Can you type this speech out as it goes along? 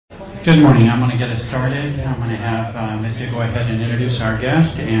Good morning. I'm going to get us started. I'm going to have Mithya go ahead and introduce our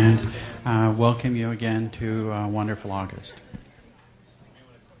guest and welcome you again to Wonderful August.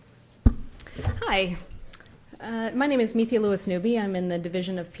 Hi. My name is Mithya Lewis-Newby. I'm in the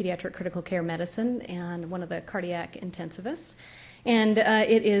Division of Pediatric Critical Care Medicine and one of the cardiac intensivists. And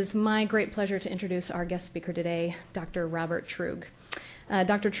it is my great pleasure to introduce our guest speaker today, Dr. Robert Truog.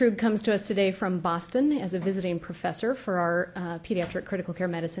 Dr. Truog comes to us today from Boston as a visiting professor for our Pediatric Critical Care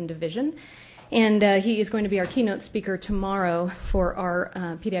Medicine Division. And he is going to be our keynote speaker tomorrow for our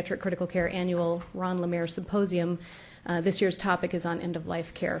Pediatric Critical Care Annual Ron Lemaire Symposium. This year's topic is on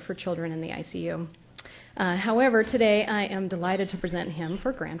end-of-life care for children in the ICU. However, today I am delighted to present him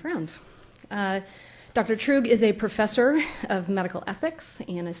for Grand Rounds. Dr. Truog is a professor of medical ethics,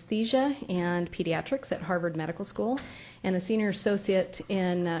 anesthesia, and pediatrics at Harvard Medical School, and a senior associate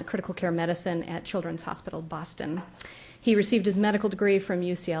in critical care medicine at Children's Hospital Boston. He received his medical degree from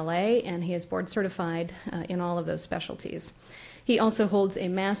UCLA, and he is board certified in all of those specialties. He also holds a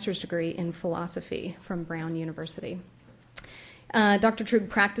master's degree in philosophy from Brown University. Dr. Truog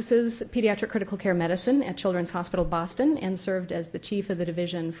practices pediatric critical care medicine at Children's Hospital Boston and served as the chief of the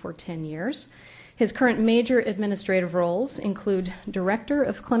division for 10 years. His current major administrative roles include Director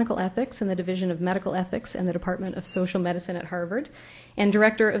of Clinical Ethics in the Division of Medical Ethics and the Department of Social Medicine at Harvard, and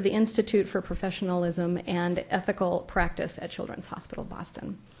Director of the Institute for Professionalism and Ethical Practice at Children's Hospital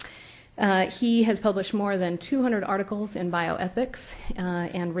Boston. He has published more than 200 articles in bioethics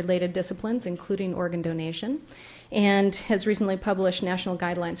and related disciplines, including organ donation, and has recently published national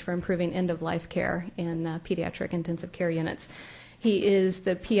guidelines for improving end-of-life care in pediatric intensive care units. He is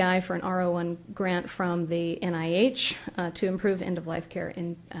the PI for an R01 grant from the NIH to improve end-of-life care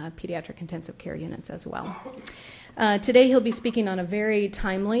in pediatric intensive care units as well. Today he'll be speaking on a very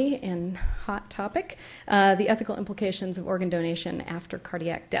timely and hot topic, the ethical implications of organ donation after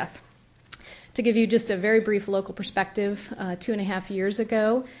cardiac death. To give you just a very brief local perspective, 2.5 years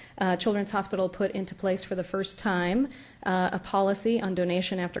ago, Children's Hospital put into place for the first time a policy on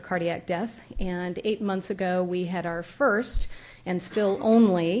donation after cardiac death, and 8 months ago we had our first and still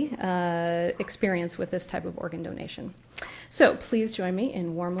only experience with this type of organ donation. So please join me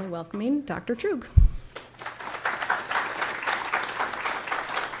in warmly welcoming Dr. Truog.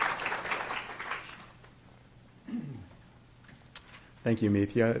 Thank you,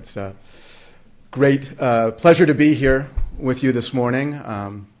 Mithya. It's a great pleasure to be here with you this morning.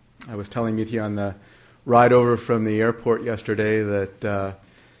 I was telling Mithya on the ride over from the airport yesterday that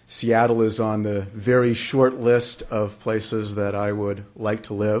Seattle is on the very short list of places that I would like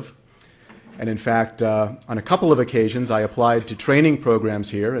to live. And in fact, on a couple of occasions, I applied to training programs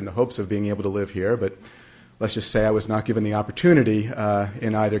here in the hopes of being able to live here, but let's just say I was not given the opportunity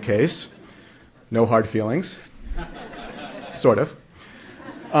in either case. No hard feelings. Sort of.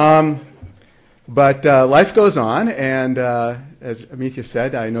 But life goes on, and as Mithya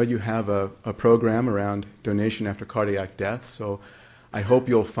said, I know you have a program around donation after cardiac death, so I hope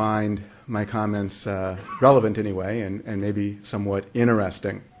you'll find my comments relevant anyway and maybe somewhat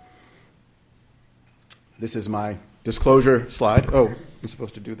interesting. This is my disclosure slide. Oh, I'm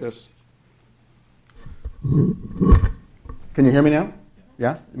supposed to do this. Can you hear me now?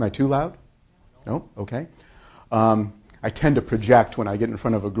 Yeah? Am I too loud? No? Okay. I tend to project when I get in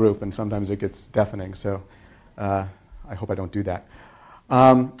front of a group, and sometimes it gets deafening, so I hope I don't do that.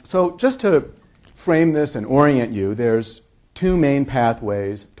 So just to frame this and orient you, there's two main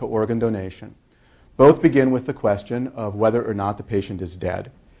pathways to organ donation. Both begin with the question of whether or not the patient is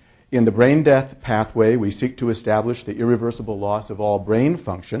dead. In the brain death pathway, we seek to establish the irreversible loss of all brain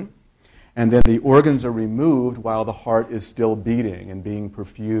function, and then the organs are removed while the heart is still beating and being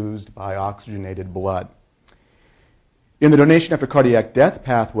perfused by oxygenated blood. In the donation after cardiac death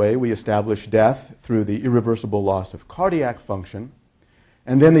pathway, we establish death through the irreversible loss of cardiac function,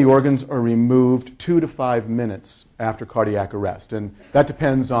 and then the organs are removed 2 to 5 minutes after cardiac arrest, and that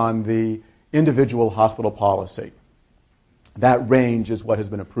depends on the individual hospital policy. That range is what has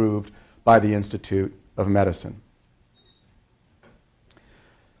been approved by the Institute of Medicine.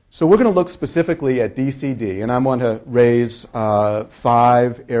 So we're going to look specifically at DCD, and I want to raise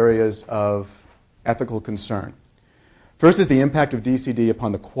 5 areas of ethical concern. First is the impact of DCD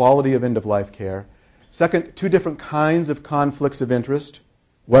upon the quality of end-of-life care. Second, 2 different kinds of conflicts of interest,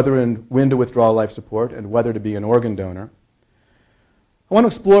 whether and when to withdraw life support and whether to be an organ donor. I want to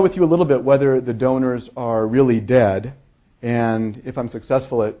explore with you a little bit whether the donors are really dead, and if I'm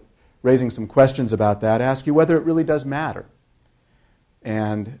successful at raising some questions about that, ask you whether it really does matter,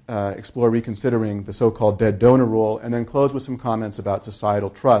 and explore reconsidering the so-called dead donor rule, and then close with some comments about societal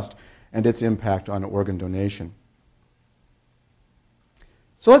trust and its impact on organ donation.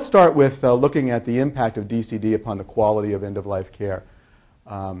 So let's start with looking at the impact of DCD upon the quality of end-of-life care.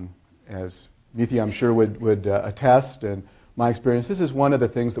 As Nithya, I'm sure, would attest, and my experience, this is one of the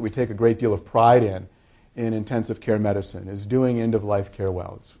things that we take a great deal of pride in intensive care medicine, is doing end-of-life care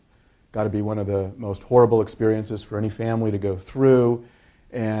well. It's got to be one of the most horrible experiences for any family to go through,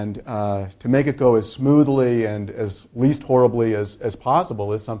 and to make it go as smoothly and as least horribly as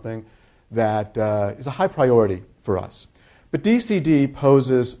possible is something that is a high priority for us. But DCD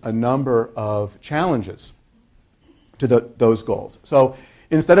poses a number of challenges to those goals. So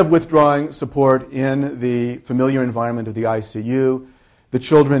instead of withdrawing support in the familiar environment of the ICU, the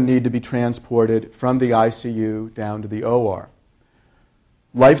children need to be transported from the ICU down to the OR.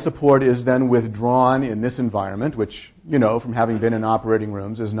 Life support is then withdrawn in this environment, which, you know, from having been in operating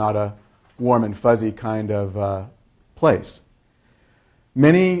rooms, is not a warm and fuzzy kind of place.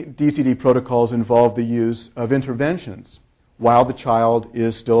 Many DCD protocols involve the use of interventions while the child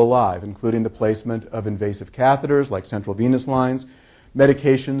is still alive, including the placement of invasive catheters like central venous lines,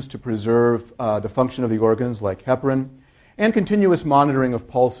 medications to preserve the function of the organs like heparin, and continuous monitoring of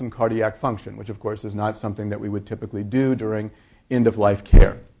pulse and cardiac function, which of course is not something that we would typically do during end-of-life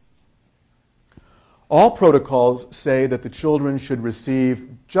care. All protocols say that the children should receive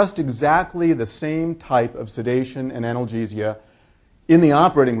just exactly the same type of sedation and analgesia in the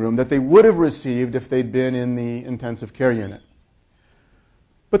operating room that they would have received if they'd been in the intensive care unit.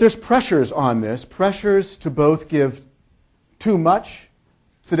 But there's pressures on this, pressures to both give too much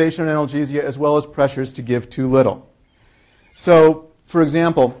sedation and analgesia as well as pressures to give too little. So, for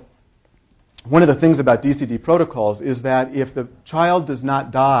example, one of the things about DCD protocols is that if the child does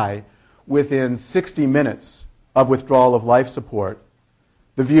not die within 60 minutes of withdrawal of life support,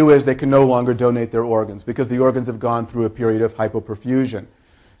 the view is they can no longer donate their organs because the organs have gone through a period of hypoperfusion.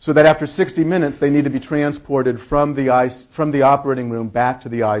 So that after 60 minutes, they need to be transported from the operating room back to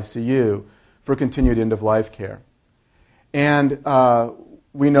the ICU for continued end-of-life care. And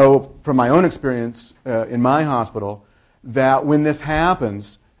we know from my own experience in my hospital that when this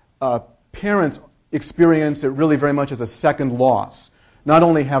happens, parents experience it really very much as a second loss. Not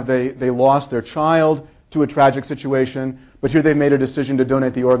only have they lost their child to a tragic situation, but here they've made a decision to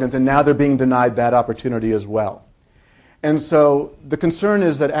donate the organs, and now they're being denied that opportunity as well. And so the concern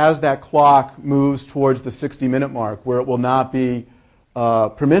is that as that clock moves towards the 60-minute mark, where it will not be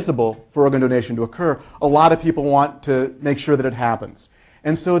permissible for organ donation to occur, a lot of people want to make sure that it happens.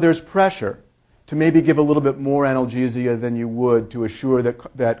 And so there's pressure to maybe give a little bit more analgesia than you would to assure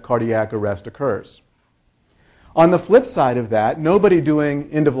that cardiac arrest occurs. On the flip side of that, nobody doing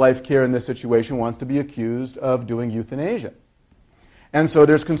end-of-life care in this situation wants to be accused of doing euthanasia. And so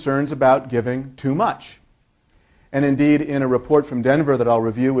there's concerns about giving too much. And indeed, in a report from Denver that I'll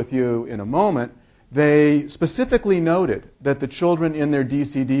review with you in a moment, they specifically noted that the children in their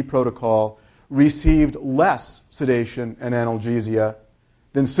DCD protocol received less sedation and analgesia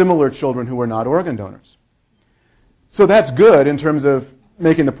than similar children who were not organ donors. So that's good in terms of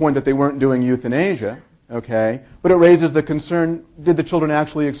making the point that they weren't doing euthanasia, okay? But it raises the concern, did the children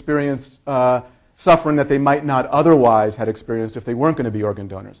actually experience suffering that they might not otherwise had experienced if they weren't going to be organ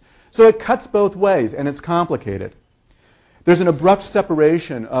donors? So it cuts both ways, and it's complicated. There's an abrupt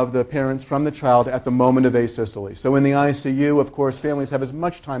separation of the parents from the child at the moment of asystole. So in the ICU, of course, families have as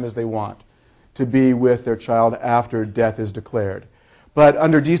much time as they want to be with their child after death is declared. But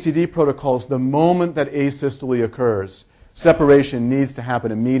under DCD protocols, the moment that asystole occurs, separation needs to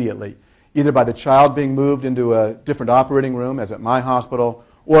happen immediately, either by the child being moved into a different operating room, as at my hospital,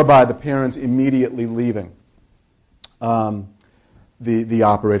 or by the parents immediately leaving the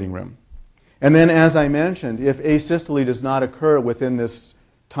operating room. And then, as I mentioned, if asystole does not occur within this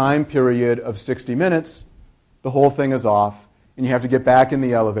time period of 60 minutes, the whole thing is off, and you have to get back in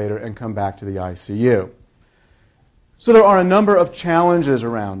the elevator and come back to the ICU. So there are a number of challenges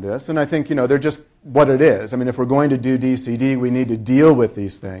around this, and I think, they're just what it is. I mean, if we're going to do DCD, we need to deal with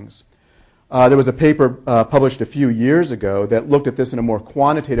these things. There was a paper published a few years ago that looked at this in a more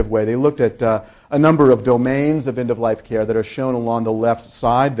quantitative way. They looked at a number of domains of end-of-life care that are shown along the left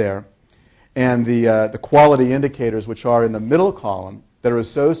side there, and the quality indicators, which are in the middle column, that are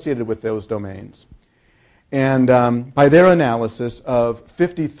associated with those domains. And by their analysis of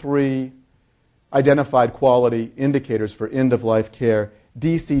 53 identified quality indicators for end-of-life care,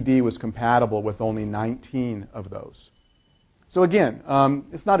 DCD was compatible with only 19 of those. So again,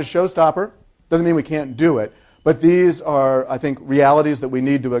 it's not a showstopper. Doesn't mean we can't do it. But these are, I think, realities that we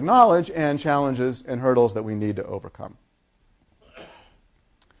need to acknowledge and challenges and hurdles that we need to overcome.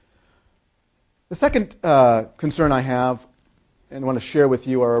 The second concern I have and want to share with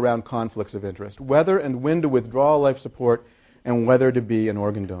you are around conflicts of interest. Whether and when to withdraw life support and whether to be an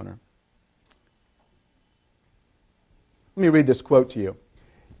organ donor. Let me read this quote to you.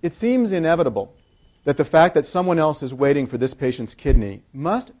 It seems inevitable that the fact that someone else is waiting for this patient's kidney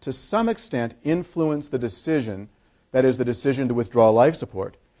must, to some extent, influence the decision, that is, the decision to withdraw life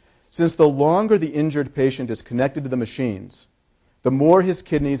support, since the longer the injured patient is connected to the machines, the more his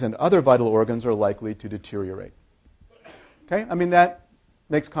kidneys and other vital organs are likely to deteriorate. Okay? I mean, that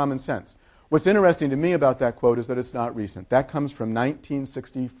makes common sense. What's interesting to me about that quote is that it's not recent. That comes from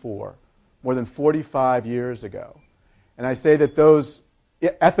 1964, more than 45 years ago. And I say that those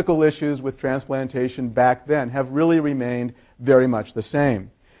ethical issues with transplantation back then have really remained very much the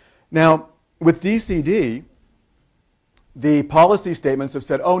same. Now, with DCD, the policy statements have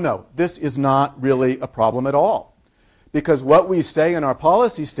said, oh no, this is not really a problem at all. Because what we say in our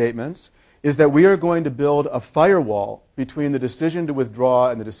policy statements is that we are going to build a firewall between the decision to withdraw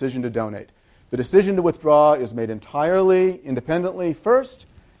and the decision to donate. The decision to withdraw is made entirely independently first,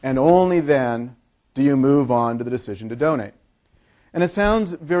 and only then do you move on to the decision to donate. And it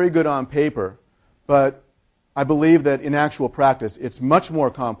sounds very good on paper, but I believe that in actual practice it's much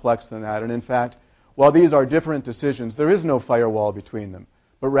more complex than that. And in fact, while these are different decisions, there is no firewall between them,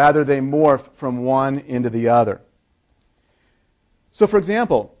 but rather they morph from one into the other. So for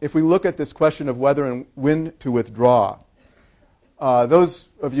example, if we look at this question of whether and when to withdraw, those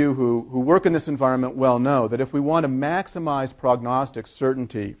of you who work in this environment well know that if we want to maximize prognostic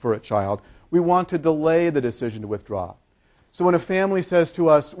certainty for a child, we want to delay the decision to withdraw. So when a family says to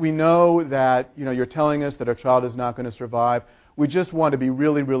us, we know that you're telling us that our child is not going to survive, we just want to be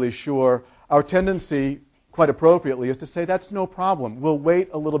really, really sure, our tendency, quite appropriately, is to say that's no problem. We'll wait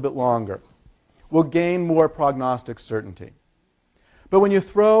a little bit longer. We'll gain more prognostic certainty. But when you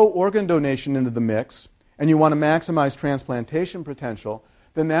throw organ donation into the mix and you want to maximize transplantation potential,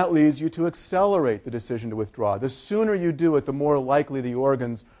 then that leads you to accelerate the decision to withdraw. The sooner you do it, the more likely the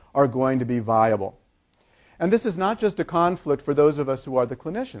organs are going to be viable. And this is not just a conflict for those of us who are the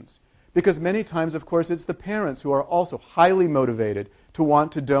clinicians, because many times, of course, it's the parents who are also highly motivated to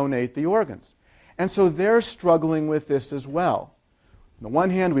want to donate the organs. And so they're struggling with this as well. On the one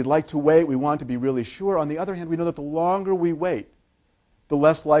hand, we'd like to wait, we want to be really sure. On the other hand, we know that the longer we wait, the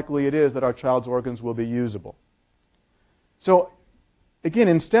less likely it is that our child's organs will be usable. So, again,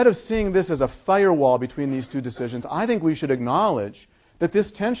 instead of seeing this as a firewall between these two decisions, I think we should acknowledge that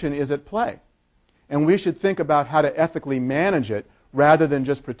this tension is at play. And we should think about how to ethically manage it rather than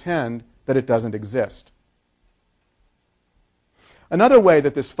just pretend that it doesn't exist. Another way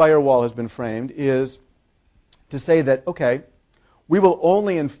that this firewall has been framed is to say that, okay, we will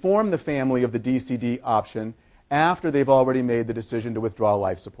only inform the family of the DCD option after they've already made the decision to withdraw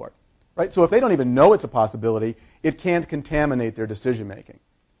life support. Right? So if they don't even know it's a possibility, it can't contaminate their decision making.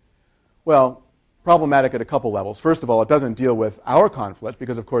 Well, problematic at a couple levels. First of all, it doesn't deal with our conflict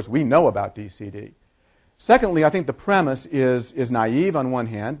because, of course, we know about DCD. Secondly, I think the premise is naive on one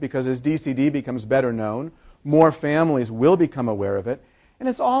hand because as DCD becomes better known, more families will become aware of it. And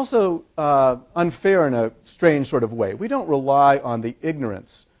it's also unfair in a strange sort of way. We don't rely on the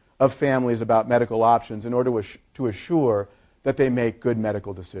ignorance of families about medical options in order to assure that they make good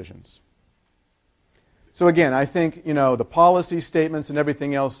medical decisions. So again, I think the policy statements and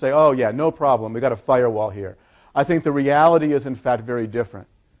everything else say, oh yeah, no problem, we've got a firewall here. I think the reality is in fact very different.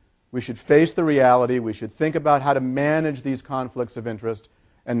 We should face the reality, we should think about how to manage these conflicts of interest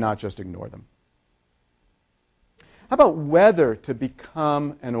and not just ignore them. How about whether to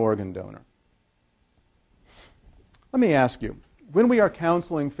become an organ donor? Let me ask you, when we are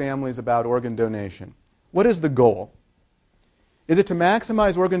counseling families about organ donation, what is the goal? Is it to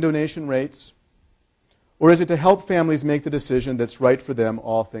maximize organ donation rates? Or is it to help families make the decision that's right for them,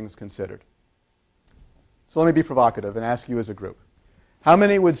 all things considered? So let me be provocative and ask you as a group. How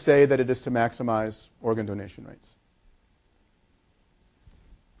many would say that it is to maximize organ donation rates?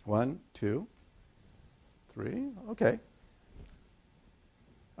 1, 2, 3, okay.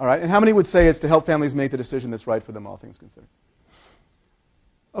 All right, and how many would say it's to help families make the decision that's right for them, all things considered?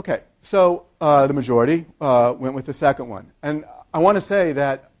 Okay, so the majority went with the second one. And I want to say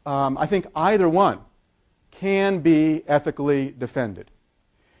that I think either one can be ethically defended.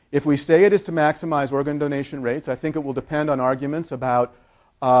 If we say it is to maximize organ donation rates, I think it will depend on arguments about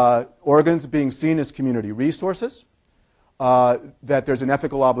organs being seen as community resources, that there's an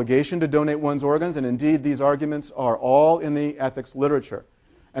ethical obligation to donate one's organs, and indeed these arguments are all in the ethics literature.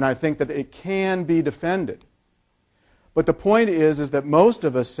 And I think that it can be defended. But the point is that most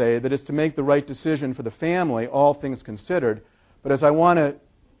of us say that it's to make the right decision for the family, all things considered. But as I want to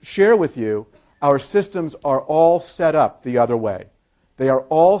share with you, our systems are all set up the other way. They are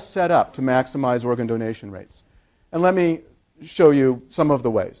all set up to maximize organ donation rates. And let me show you some of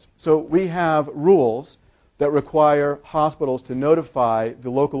the ways. So we have rules that require hospitals to notify the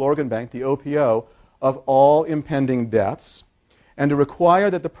local organ bank, the OPO, of all impending deaths, and to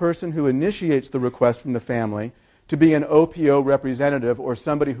require that the person who initiates the request from the family to be an OPO representative or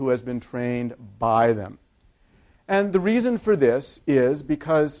somebody who has been trained by them. And the reason for this is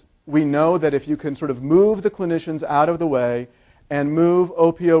because we know that if you can sort of move the clinicians out of the way and move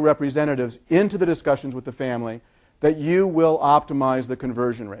OPO representatives into the discussions with the family, that you will optimize the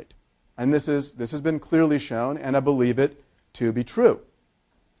conversion rate. And this has been clearly shown, and I believe it to be true.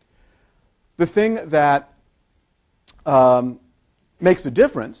 The thing that makes a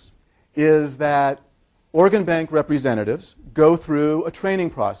difference is that organ bank representatives go through a training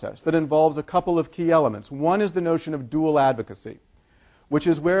process that involves a couple of key elements. One is the notion of dual advocacy, which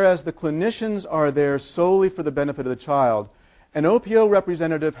is whereas the clinicians are there solely for the benefit of the child, an OPO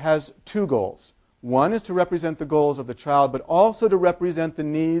representative has two goals. One is to represent the goals of the child, but also to represent the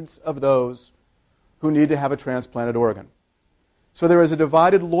needs of those who need to have a transplanted organ. So there is a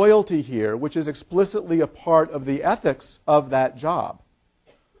divided loyalty here, which is explicitly a part of the ethics of that job.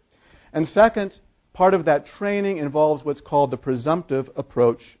 And second, part of that training involves what's called the presumptive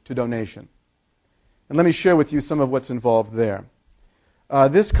approach to donation. And let me share with you some of what's involved there.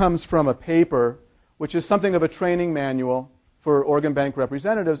 This comes from a paper which is something of a training manual for organ bank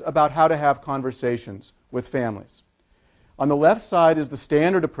representatives about how to have conversations with families. On the left side is the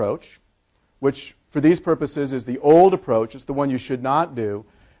standard approach, which for these purposes is the old approach. It's the one you should not do.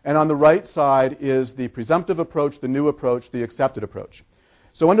 And on the right side is the presumptive approach, the new approach, the accepted approach.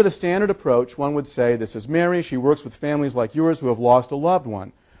 So under the standard approach, one would say, this is Mary. She works with families like yours who have lost a loved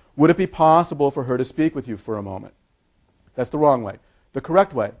one. Would it be possible for her to speak with you for a moment? That's the wrong way. The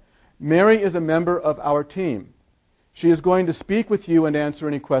correct way. Mary is a member of our team. She is going to speak with you and answer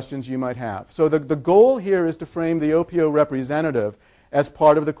any questions you might have. So the goal here is to frame the OPO representative as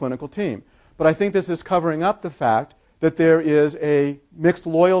part of the clinical team. But I think this is covering up the fact that there is a mixed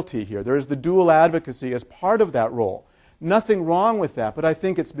loyalty here. There is the dual advocacy as part of that role. Nothing wrong with that, but I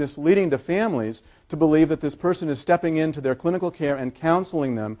think it's misleading to families to believe that this person is stepping into their clinical care and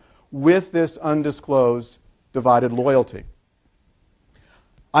counseling them with this undisclosed divided loyalty.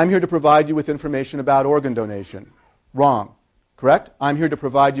 I'm here to provide you with information about organ donation. Wrong. Correct? I'm here to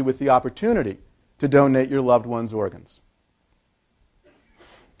provide you with the opportunity to donate your loved one's organs.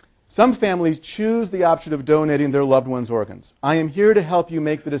 Some families choose the option of donating their loved one's organs. I am here to help you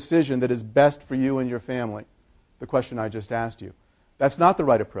make the decision that is best for you and your family. The question I just asked you. That's not the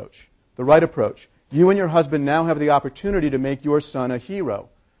right approach. The right approach. You and your husband now have the opportunity to make your son a hero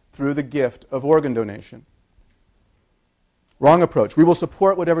through the gift of organ donation. Wrong approach. We will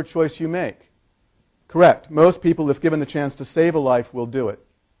support whatever choice you make. Correct. Most people, if given the chance to save a life, will do it.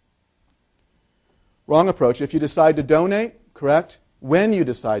 Wrong approach. If you decide to donate, correct, when you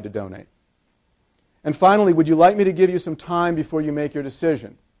decide to donate. And finally, would you like me to give you some time before you make your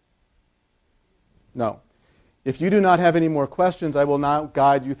decision? No. If you do not have any more questions, I will now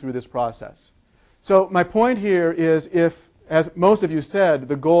guide you through this process. So my point here is if, as most of you said,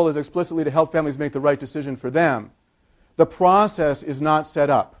 the goal is explicitly to help families make the right decision for them, the process is not set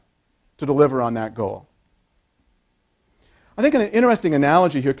up to deliver on that goal. I think an interesting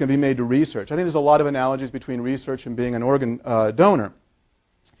analogy here can be made to research. I think there's a lot of analogies between research and being an organ donor.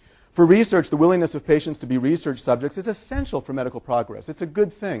 For research, the willingness of patients to be research subjects is essential for medical progress. It's a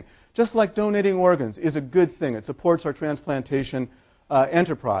good thing. Just like donating organs is a good thing. It supports our transplantation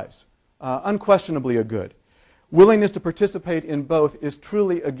enterprise. Unquestionably a good. Willingness to participate in both is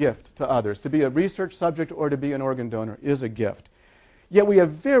truly a gift to others. To be a research subject or to be an organ donor is a gift. Yet we have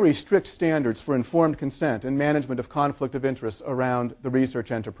very strict standards for informed consent and management of conflict of interest around the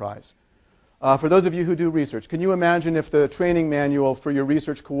research enterprise. For those of you who do research, can you imagine if the training manual for your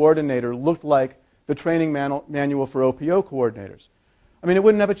research coordinator looked like the training manual for OPO coordinators? I mean, it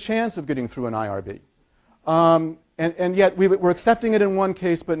wouldn't have a chance of getting through an IRB. And yet we're accepting it in one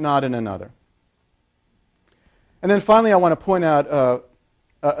case but not in another. And then finally, I want to point out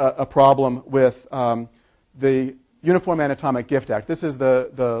a problem with the Uniform Anatomic Gift Act. This is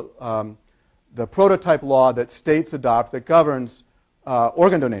the prototype law that states adopt that governs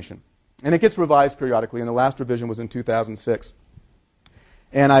organ donation. And it gets revised periodically, and the last revision was in 2006.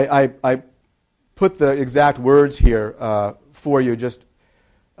 And I put the exact words here for you just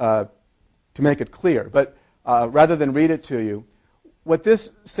to make it clear. But rather than read it to you, what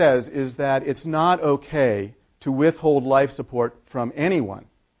this says is that it's not okay to withhold life support from anyone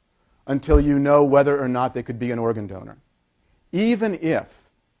until you know whether or not they could be an organ donor, even if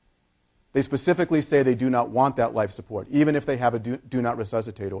they specifically say they do not want that life support, even if they have a do not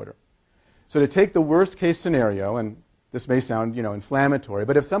resuscitate order. So to take the worst case scenario, and This may sound, inflammatory,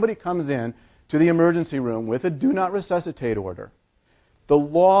 but if somebody comes in to the emergency room with a do not resuscitate order, the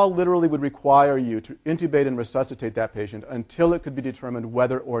law literally would require you to intubate and resuscitate that patient until it could be determined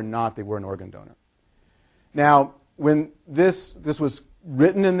whether or not they were an organ donor. Now, when this was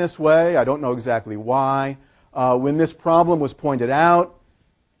written in this way, I don't know exactly why, when this problem was pointed out,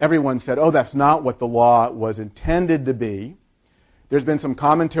 everyone said, oh, that's not what the law was intended to be. There's been some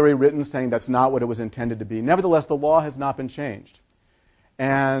commentary written saying that's not what it was intended to be. Nevertheless, the law has not been changed.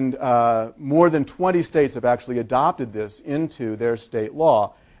 And more than 20 states have actually adopted this into their state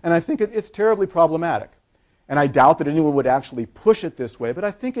law. And I think it's terribly problematic. And I doubt that anyone would actually push it this way, but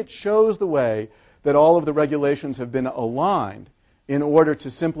I think it shows the way that all of the regulations have been aligned in order to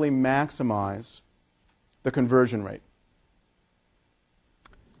simply maximize the conversion rate.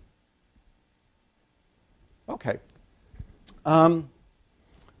 Okay. Let's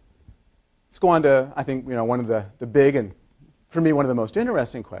go on to, I think, one of the big and, for me, one of the most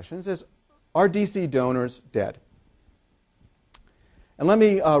interesting questions is, are DC donors dead? And let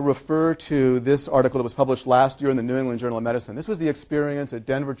me refer to this article that was published last year in the New England Journal of Medicine. This was the experience at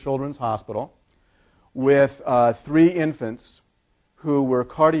Denver Children's Hospital with 3 infants who were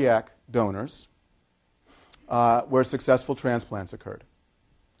cardiac donors where successful transplants occurred.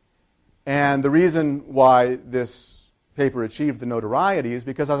 And the reason why this paper achieved the notoriety is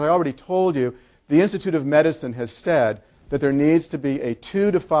because, as I already told you, the Institute of Medicine has said that there needs to be a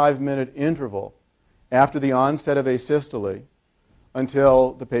 2 to 5 minute interval after the onset of asystole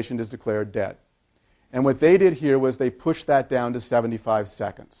until the patient is declared dead. And what they did here was they pushed that down to 75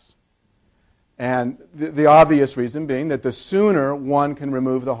 seconds. And the obvious reason being that the sooner one can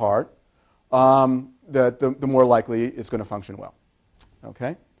remove the heart, the more likely it's going to function well.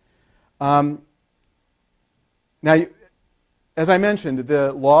 Okay? Now, as I mentioned,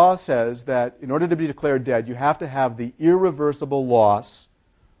 the law says that in order to be declared dead, you have to have the irreversible loss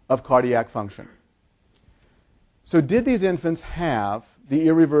of cardiac function. So did these infants have the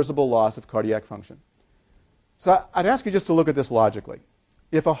irreversible loss of cardiac function? So I'd ask you just to look at this logically.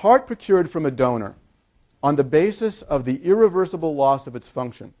 If a heart procured from a donor on the basis of the irreversible loss of its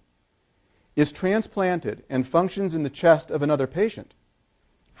function is transplanted and functions in the chest of another patient,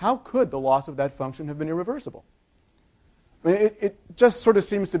 how could the loss of that function have been irreversible? I mean, it just sort of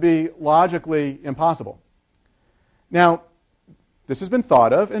seems to be logically impossible. Now, this has been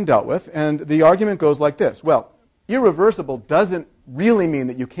thought of and dealt with, and the argument goes like this. Well, irreversible doesn't really mean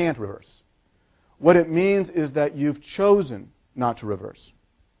that you can't reverse. What it means is that you've chosen not to reverse.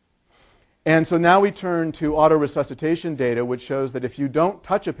 And so now we turn to autoresuscitation data, which shows that if you don't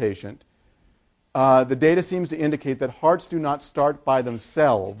touch a patient, the data seems to indicate that hearts do not start by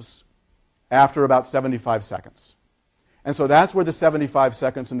themselves after about 75 seconds. And so that's where the 75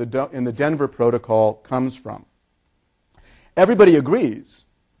 seconds in the Denver protocol comes from. Everybody agrees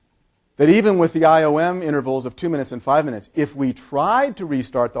that even with the IOM intervals of 2 minutes and 5 minutes, if we tried to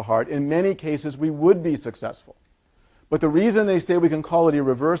restart the heart, in many cases we would be successful. But the reason they say we can call it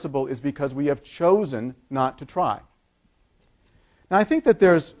irreversible is because we have chosen not to try. Now, I think that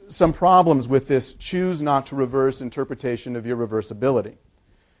there's some problems with this choose not to reverse interpretation of irreversibility.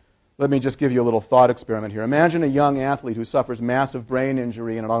 Let me just give you a little thought experiment here. Imagine a young athlete who suffers massive brain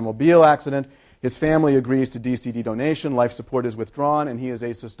injury in an automobile accident. His family agrees to DCD donation, life support is withdrawn, and he is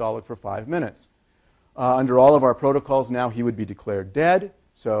asystolic for 5 minutes. Under all of our protocols now, he would be declared dead,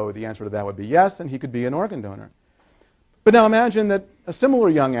 so the answer to that would be yes, and he could be an organ donor. But now imagine that a similar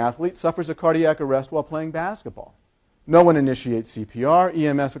young athlete suffers a cardiac arrest while playing basketball. No one initiates CPR,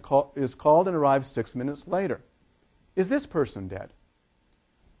 EMS is called, and arrives 6 minutes later. Is this person dead?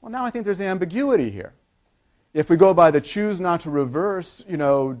 Well, now I think there's ambiguity here. If we go by the choose not to reverse,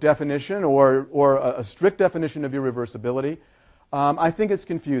 definition or a strict definition of irreversibility, I think it's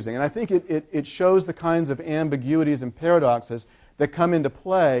confusing. And I think it shows the kinds of ambiguities and paradoxes that come into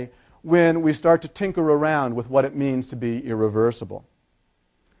play when we start to tinker around with what it means to be irreversible.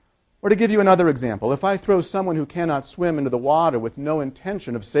 Or to give you another example, if I throw someone who cannot swim into the water with no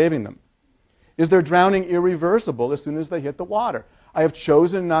intention of saving them, is their drowning irreversible as soon as they hit the water? I have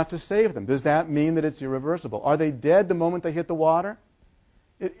chosen not to save them. Does that mean that it's irreversible? Are they dead the moment they hit the water?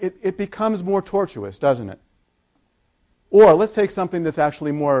 It becomes more tortuous, doesn't it? Or let's take something that's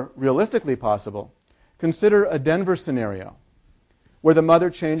actually more realistically possible. Consider a Denver scenario where the mother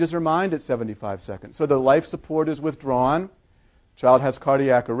changes her mind at 75 seconds. So the life support is withdrawn. Child has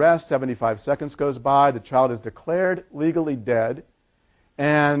cardiac arrest. 75 seconds goes by. The child is declared legally dead.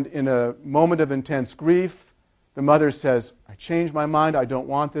 And in a moment of intense grief, the mother says, I changed my mind, I don't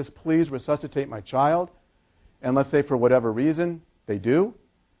want this, please resuscitate my child. And let's say for whatever reason, they do.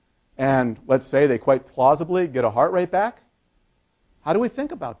 and let's say they quite plausibly get a heart rate back, how do we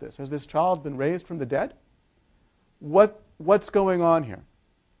think about this? Has this child been raised from the dead? What's going on here?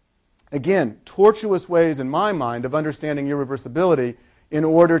 Again, tortuous ways in my mind of understanding irreversibility in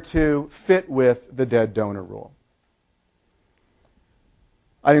order to fit with the dead donor rule.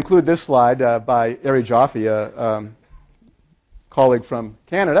 I include this slide by Ari Jaffe, a colleague from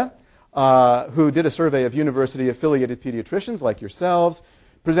Canada, who did a survey of university-affiliated pediatricians like yourselves,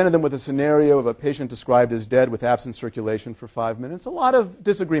 presented them with a scenario of a patient described as dead with absent circulation for 5 minutes. A lot of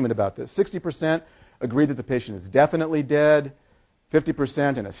disagreement about this. 60% agreed that the patient is definitely dead,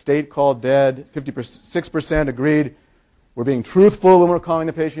 50% in a state called dead, 6% agreed we're being truthful when we're calling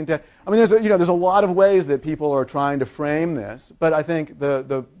the patient dead. I mean, there's a lot of ways that people are trying to frame this, but I think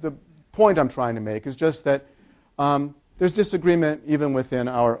the point I'm trying to make is just that there's disagreement even within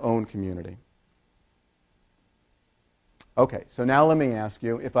our own community. Okay, so now let me ask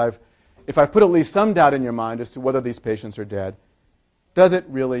you, if I've put at least some doubt in your mind as to whether these patients are dead, does it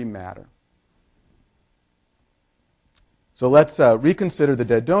really matter? So let's reconsider the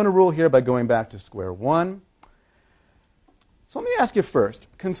dead donor rule here by going back to square one. So let me ask you first,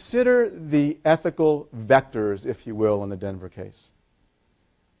 consider the ethical vectors, if you will, in the Denver case.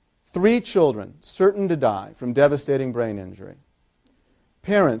 3 children certain to die from devastating brain injury.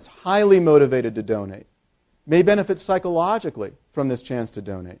 Parents highly motivated to donate, may benefit psychologically from this chance to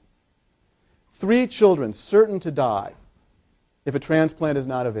donate. 3 children certain to die if a transplant is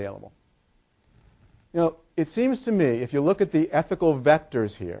not available. You know, it seems to me, if you look at the ethical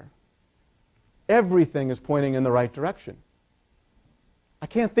vectors here, everything is pointing in the right direction. I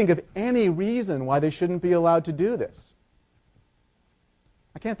can't think of any reason why they shouldn't be allowed to do this.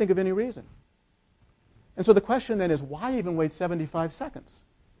 I can't think of any reason. And so the question then is, why even wait 75 seconds?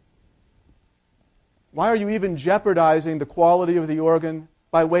 Why are you even jeopardizing the quality of the organ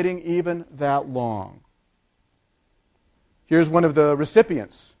by waiting even that long? Here's one of the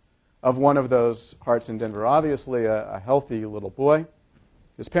recipients of one of those hearts in Denver. Obviously a healthy little boy.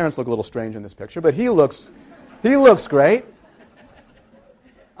 His parents look a little strange in this picture, but he looks great.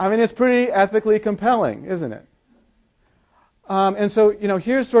 I mean, it's pretty ethically compelling, isn't it? And so,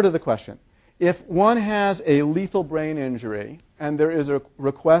 here's sort of the question. If one has a lethal brain injury and there is a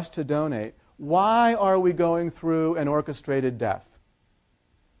request to donate, why are we going through an orchestrated death?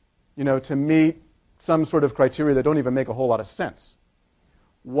 To meet some sort of criteria that don't even make a whole lot of sense.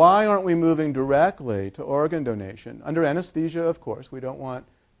 Why aren't we moving directly to organ donation? Under anesthesia, of course. We don't want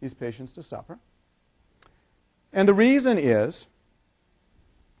these patients to suffer. And the reason is,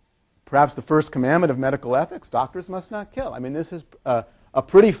 perhaps the first commandment of medical ethics, doctors must not kill. I mean, this is a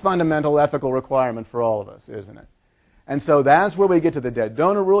pretty fundamental ethical requirement for all of us, isn't it? And so that's where we get to the dead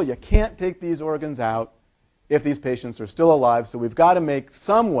donor rule. You can't take these organs out if these patients are still alive, so we've got to make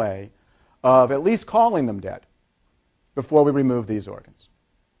some way of at least calling them dead before we remove these organs.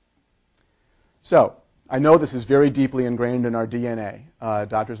 So I know this is very deeply ingrained in our DNA.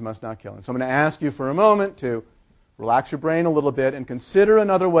 Doctors must not kill. And so I'm going to ask you for a moment to relax your brain a little bit and consider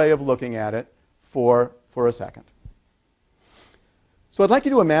another way of looking at it for a second. So I'd like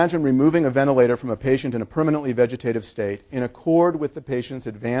you to imagine removing a ventilator from a patient in a permanently vegetative state in accord with the patient's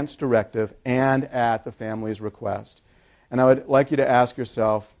advance directive and at the family's request. And I would like you to ask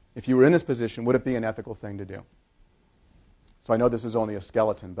yourself, if you were in this position, would it be an ethical thing to do? So I know this is only a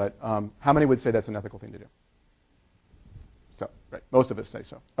skeleton, but how many would say that's an ethical thing to do? So, right, most of us say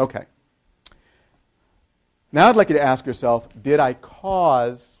so. Okay. Now I'd like you to ask yourself, did I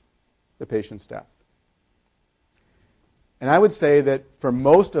cause the patient's death? And I would say that for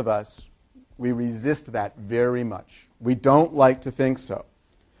most of us, we resist that very much. We don't like to think so.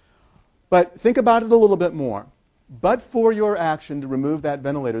 But think about it a little bit more. But for your action to remove that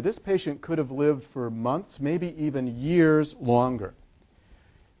ventilator, this patient could have lived for months, maybe even years longer.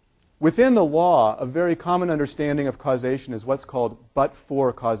 Within the law, a very common understanding of causation is what's called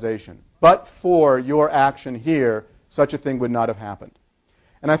but-for causation. But for your action here, such a thing would not have happened.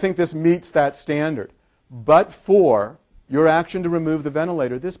 And I think this meets that standard. But for your action to remove the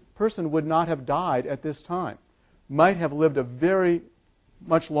ventilator, this person would not have died at this time. Might have lived a very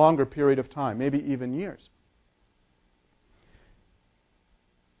much longer period of time, maybe even years.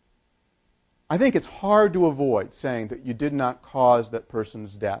 I think it's hard to avoid saying that you did not cause that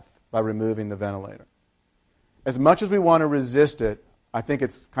person's death by removing the ventilator. As much as we want to resist it, I think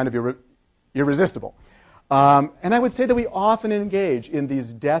it's kind of irresistible. And I would say that we often engage in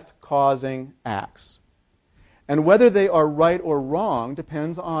these death-causing acts. And whether they are right or wrong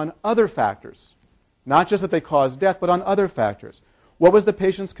depends on other factors. Not just that they cause death, but on other factors. What was the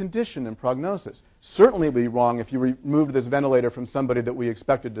patient's condition and prognosis? Certainly it would be wrong if you removed this ventilator from somebody that we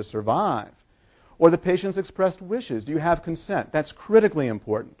expected to survive. Or the patient's expressed wishes. Do you have consent? That's critically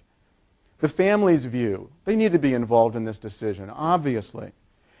important. The family's view. They need to be involved in this decision, obviously.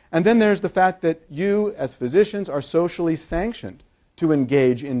 And then there's the fact that you, as physicians, are socially sanctioned to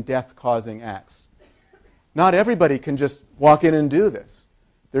engage in death-causing acts. Not everybody can just walk in and do this.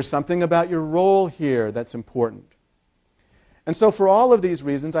 There's something about your role here that's important. And so for all of these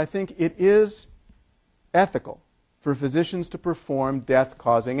reasons, I think it is ethical for physicians to perform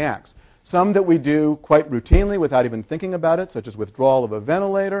death-causing acts. Some that we do quite routinely without even thinking about it, such as withdrawal of a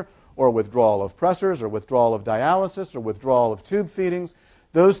ventilator, or withdrawal of pressors, or withdrawal of dialysis, or withdrawal of tube feedings.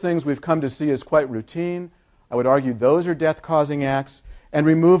 Those things we've come to see as quite routine. I would argue those are death-causing acts. And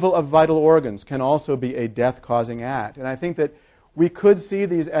removal of vital organs can also be a death-causing act. And I think that we could see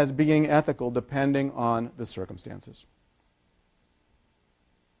these as being ethical depending on the circumstances.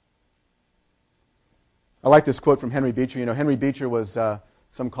 I like this quote from Henry Beecher. You know, Henry Beecher was,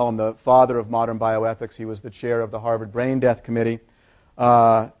 some call him the father of modern bioethics. He was the chair of the Harvard Brain Death Committee.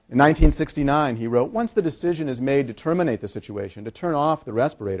 In 1969, he wrote, "Once the decision is made to terminate the situation, to turn off the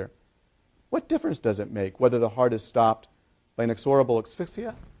respirator, what difference does it make whether the heart is stopped by inexorable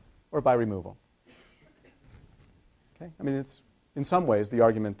asphyxia or by removal?" Okay? I mean, it's in some ways the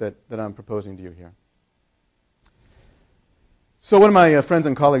argument that I'm proposing to you here. So one of my friends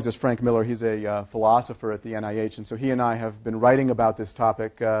and colleagues is Frank Miller. He's a philosopher at the NIH, and so he and I have been writing about this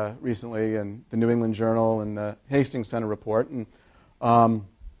topic recently in the New England Journal and the Hastings Center report. And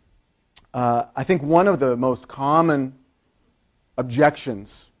I think one of the most common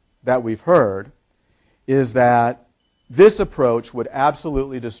objections that we've heard is that this approach would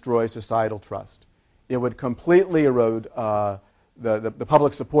absolutely destroy societal trust. It would completely erode the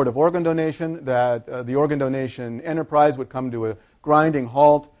public support of organ donation, that the organ donation enterprise would come to a grinding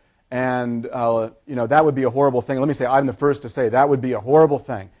halt, and that would be a horrible thing. Let me say, I'm the first to say that would be a horrible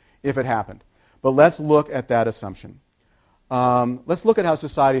thing if it happened. But let's look at that assumption. Let's look at how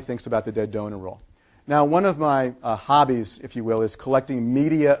society thinks about the dead donor rule. Now, one of my hobbies, if you will, is collecting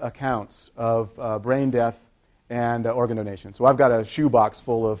media accounts of brain death and organ donation. So I've got a shoebox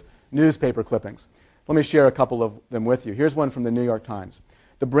full of newspaper clippings. Let me share a couple of them with you. Here's one from the New York Times.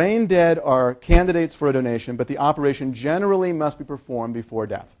 "The brain dead are candidates for a donation, but the operation generally must be performed before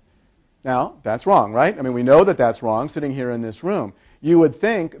death." Now, that's wrong, right? I mean, we know that that's wrong sitting here in this room. You would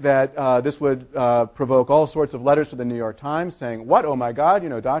think that this would provoke all sorts of letters to the New York Times saying, "What? Oh my God,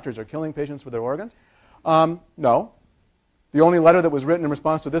 doctors are killing patients for their organs." No. The only letter that was written in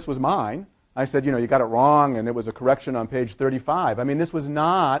response to this was mine. I said, you got it wrong, and it was a correction on page 35. I mean, this was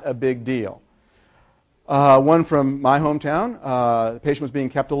not a big deal. One from my hometown, the patient was being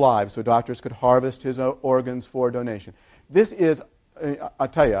kept alive so doctors could harvest his organs for donation. This is, I'll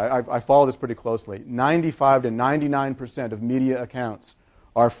tell you, I follow this pretty closely. 95 to 99% of media accounts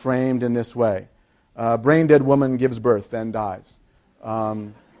are framed in this way. Brain dead woman gives birth, then dies.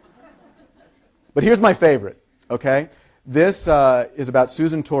 But here's my favorite, okay? This is about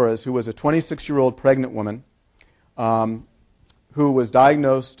Susan Torres, who was a 26-year-old pregnant woman who was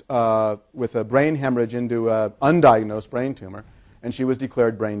diagnosed with a brain hemorrhage into an undiagnosed brain tumor, and she was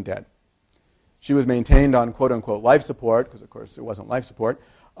declared brain dead. She was maintained on quote-unquote life support, because of course it wasn't life support,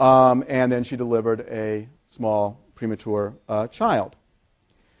 and then she delivered a small premature child.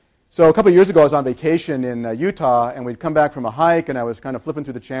 So a couple of years ago I was on vacation in Utah, and we'd come back from a hike, and I was kind of flipping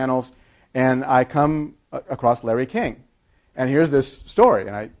through the channels, and I come across Larry King. And here's this story,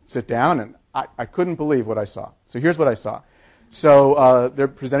 and I sit down, and I couldn't believe what I saw. So here's what I saw. So they're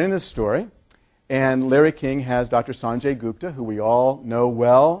presenting this story, and Larry King has Dr. Sanjay Gupta, who we all know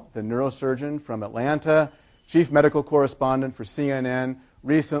well, the neurosurgeon from Atlanta, chief medical correspondent for CNN,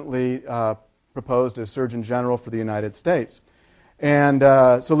 recently proposed as Surgeon General for the United States. And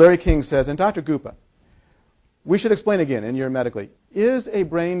so Larry King says, and Dr. Gupta, we should explain again, and you're medically, is a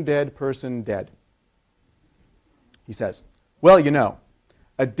brain dead person dead? He says, well,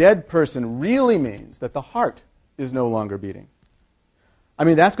 a dead person really means that the heart is no longer beating. I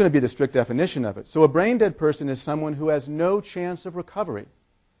mean, that's going to be the strict definition of it. So a brain dead person is someone who has no chance of recovery,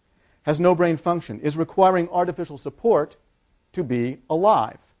 has no brain function, is requiring artificial support to be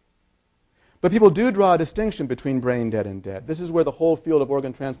alive. But people do draw a distinction between brain dead and dead. This is where the whole field of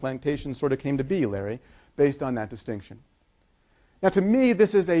organ transplantation sort of came to be, Larry, based on that distinction. Now, to me,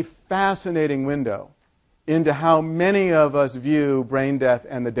 this is a fascinating window into how many of us view brain death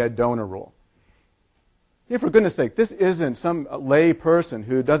and the dead donor rule. Here, for goodness sake, this isn't some lay person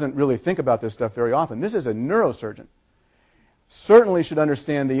who doesn't really think about this stuff very often. This is a neurosurgeon. certainly should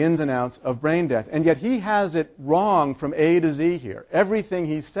understand the ins and outs of brain death. And yet he has it wrong from A to Z here. Everything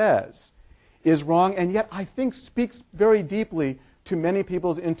he says is wrong, and yet I think speaks very deeply to many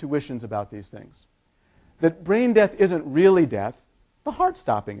people's intuitions about these things. That brain death isn't really death. The heart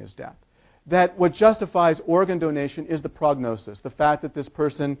stopping is death. That what justifies organ donation is the prognosis, the fact that this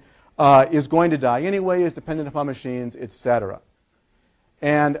person is going to die anyway, is dependent upon machines, etc.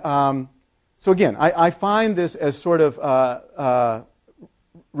 And so again, I find this as sort of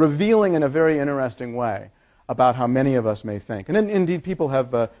revealing in a very interesting way about how many of us may think. And indeed, people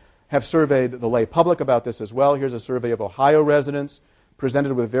have surveyed the lay public about this as well. Here's a survey of Ohio residents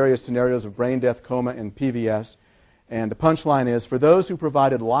presented with various scenarios of brain death, coma, and PVS. And the punchline is, for those who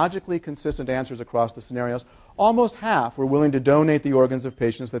provided logically consistent answers across the scenarios, almost half were willing to donate the organs of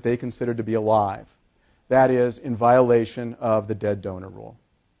patients that they considered to be alive. That is, in violation of the dead donor rule.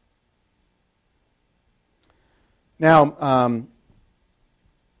 Now, I'm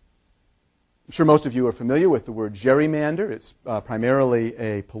sure most of you are familiar with the word gerrymander. It's primarily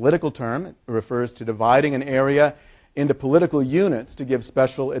a political term. It refers to dividing an area into political units to give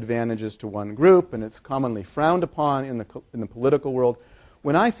special advantages to one group, and it's commonly frowned upon in the political world.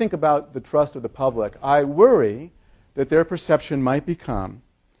 When I think about the trust of the public, I worry that their perception might become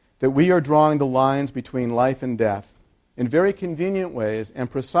that we are drawing the lines between life and death in very convenient ways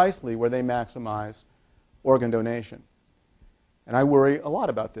and precisely where they maximize organ donation. And I worry a lot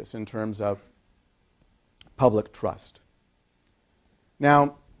about this in terms of public trust.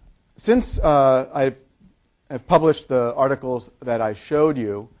 Now, since I've published the articles that I showed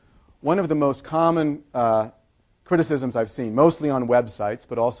you, one of the most common criticisms I've seen, mostly on websites,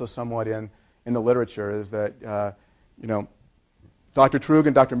 but also somewhat in the literature, is that Dr. Truog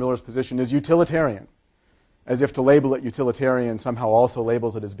and Dr. Miller's position is utilitarian, as if to label it utilitarian somehow also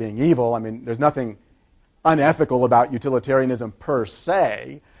labels it as being evil. I mean, there's nothing unethical about utilitarianism per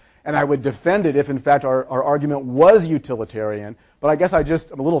se, and I would defend it if, in fact, our argument was utilitarian. But I guess I'm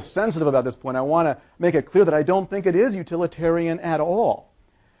a little sensitive about this point. I want to make it clear that I don't think it is utilitarian at all.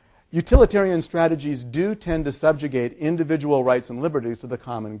 Utilitarian strategies do tend to subjugate individual rights and liberties to the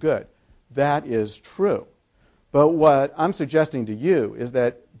common good. That is true. But what I'm suggesting to you is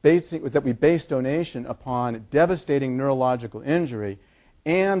that we base donation upon devastating neurological injury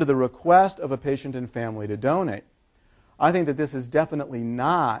and the request of a patient and family to donate. I think that this is definitely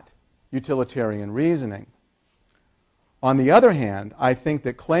not utilitarian reasoning. On the other hand, I think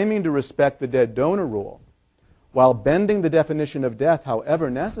that claiming to respect the dead donor rule, while bending the definition of death however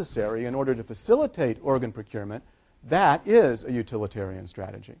necessary in order to facilitate organ procurement, that is a utilitarian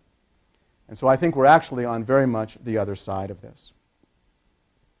strategy. And so I think we're actually on very much the other side of this.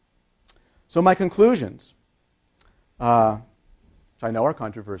 So my conclusions, which I know are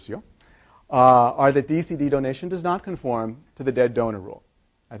controversial, are that DCD donation does not conform to the dead donor rule.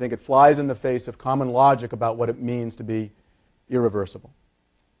 I think it flies in the face of common logic about what it means to be irreversible.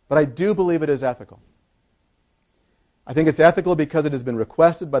 But I do believe it is ethical. I think it's ethical because it has been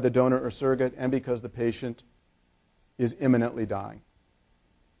requested by the donor or surrogate and because the patient is imminently dying.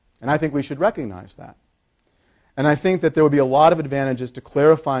 And I think we should recognize that. And I think that there would be a lot of advantages to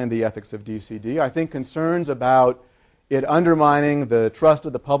clarifying the ethics of DCD. I think concerns about it undermining the trust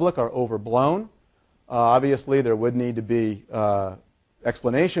of the public are overblown. Obviously, there would need to be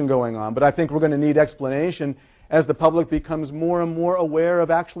explanation going on, but I think we're going to need explanation as the public becomes more and more aware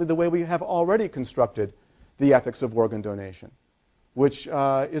of actually the way we have already constructed the ethics of organ donation, which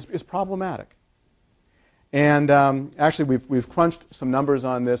is problematic. And actually, we've crunched some numbers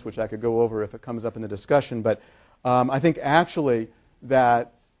on this, which I could go over if it comes up in the discussion, but I think actually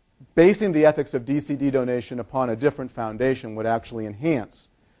that basing the ethics of DCD donation upon a different foundation would actually enhance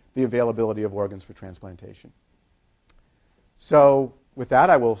the availability of organs for transplantation. So with that,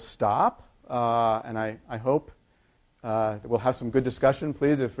 I will stop, and I hope that we'll have some good discussion.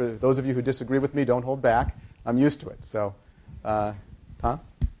 Please, if for those of you who disagree with me, don't hold back. I'm used to it. So, Tom?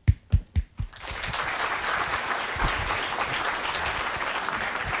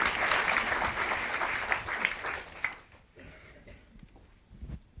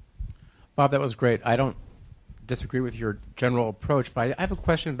 Bob, that was great. I don't disagree with your general approach, but I have a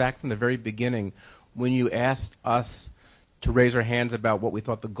question back from the very beginning when you asked us to raise our hands about what we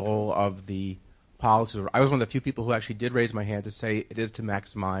thought the goal of the policy was. I was one of the few people who actually did raise my hand to say it is to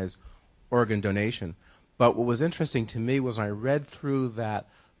maximize organ donation. But what was interesting to me was when I read through that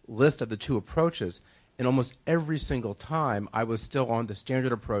list of the two approaches, and almost every single time I was still on the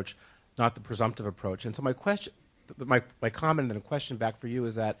standard approach, not the presumptive approach. And so my question, my comment and then a question back for you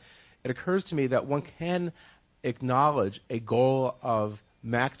is that it occurs to me that one can acknowledge a goal of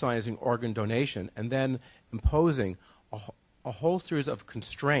maximizing organ donation and then imposing a whole series of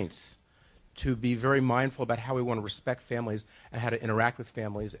constraints to be very mindful about how we want to respect families and how to interact with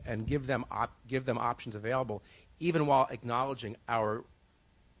families and give them options available, even while acknowledging our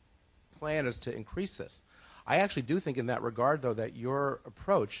plan is to increase this. I actually do think in that regard, though, that your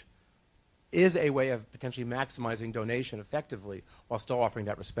approach is a way of potentially maximizing donation effectively while still offering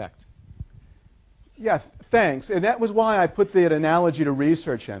that respect. Yeah, thanks. And that was why I put that analogy to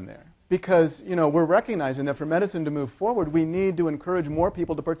research in there. Because, we're recognizing that for medicine to move forward, we need to encourage more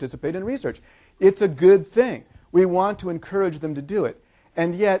people to participate in research. It's a good thing. We want to encourage them to do it.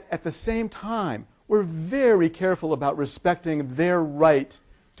 And yet, at the same time, we're very careful about respecting their right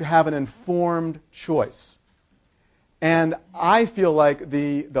to have an informed choice. And I feel like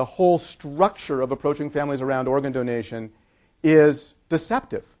the whole structure of approaching families around organ donation is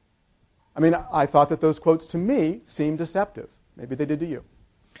deceptive. I mean, I thought that those quotes to me seemed deceptive. Maybe they did to you.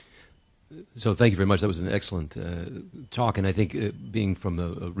 So thank you very much. That was an excellent talk, and I think being from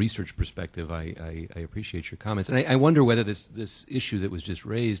a research perspective, I appreciate your comments. And I wonder whether this issue that was just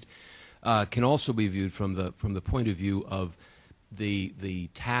raised can also be viewed from the point of view of the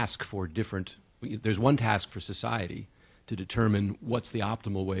task for different. There's one task for society to determine what's the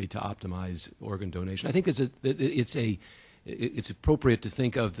optimal way to optimize organ donation. I think it's appropriate to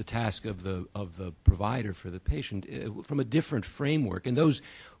think of the task of the provider for the patient from a different framework, and those,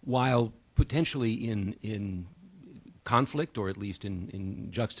 while potentially in conflict or at least in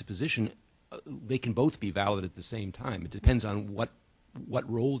juxtaposition, they can both be valid at the same time. It depends on what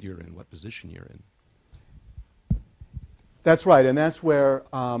role you're in, what position you're in. That's right, and that's where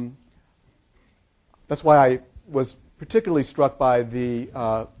that's why I was particularly struck by the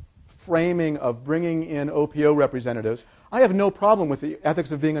framing of bringing in OPO representatives. I have no problem with the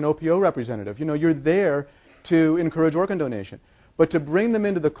ethics of being an OPO representative. You're there to encourage organ donation. But to bring them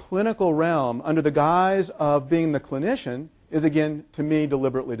into the clinical realm under the guise of being the clinician is, again, to me,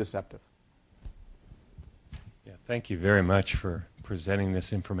 deliberately deceptive. Yeah, thank you very much for presenting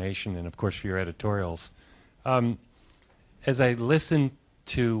this information and, of course, for your editorials. As I listen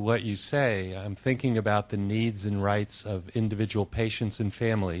to what you say, I'm thinking about the needs and rights of individual patients and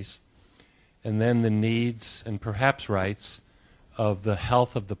families, and then the needs and perhaps rights of the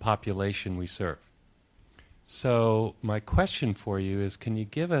health of the population we serve. So my question for you is, can you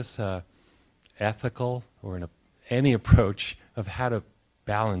give us an ethical or any approach of how to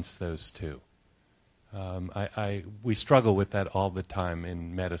balance those two? We struggle with that all the time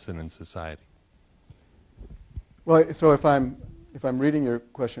in medicine and society. Well, so if I'm reading your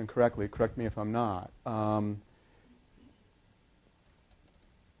question correctly, correct me if I'm not.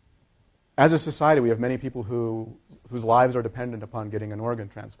 As a society, we have many people whose lives are dependent upon getting an organ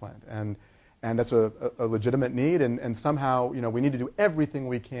transplant, and that's a legitimate need, and somehow we need to do everything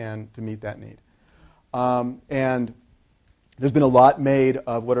we can to meet that need. And there's been a lot made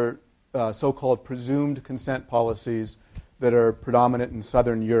of what are so-called presumed consent policies that are predominant in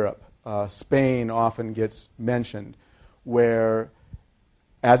Southern Europe. Spain often gets mentioned, where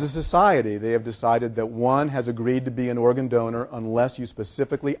as a society they have decided that one has agreed to be an organ donor unless you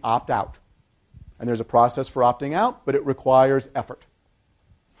specifically opt out. And there's a process for opting out, but it requires effort.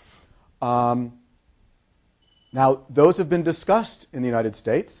 Now, those have been discussed in the United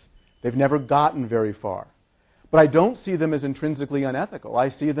States. They've never gotten very far. But I don't see them as intrinsically unethical. I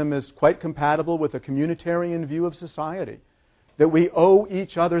see them as quite compatible with a communitarian view of society, that we owe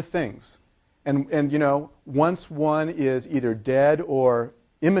each other things. And once one is either dead or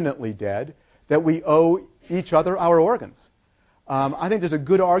imminently dead, that we owe each other our organs. I think there's a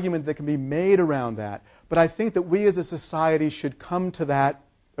good argument that can be made around that. But I think that we as a society should come to that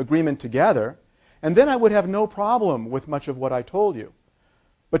agreement together, and then I would have no problem with much of what I told you.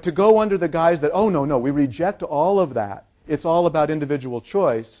 But to go under the guise that, oh, no, we reject all of that, it's all about individual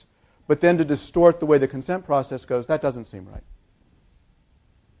choice, but then to distort the way the consent process goes, that doesn't seem right.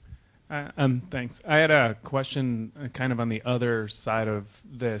 Thanks. I had a question kind of on the other side of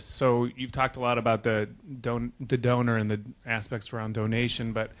this. So you've talked a lot about the donor and the aspects around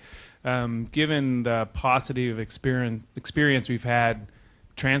donation, but given the positive experience we've had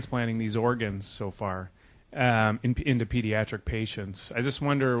transplanting these organs so far into pediatric patients, I just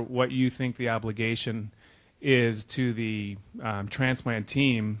wonder what you think the obligation is to the transplant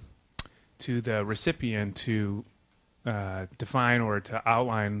team, to the recipient, to define or to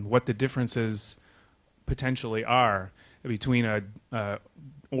outline what the differences potentially are between a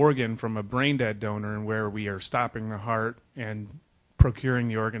organ from a brain dead donor and where we are stopping the heart and procuring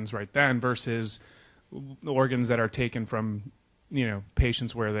the organs right then versus organs that are taken from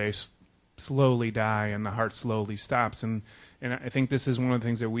patients where they slowly die and the heart slowly stops, and I think this is one of the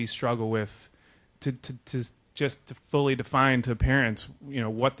things that we struggle with to just to fully define to parents,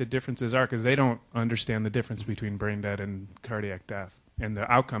 what the differences are, because they don't understand the difference between brain dead and cardiac death, and the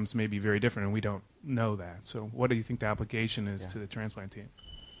outcomes may be very different, and we don't know that. So, what do you think the application is to the transplant team?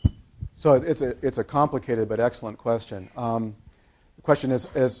 So it's a complicated but excellent question. The question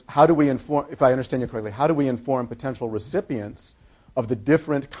is how do we inform, if I understand you correctly, how do we inform potential recipients of the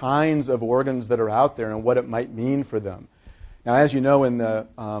different kinds of organs that are out there and what it might mean for them? Now, as you know, in the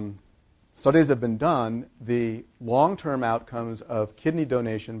studies that have been done, the long-term outcomes of kidney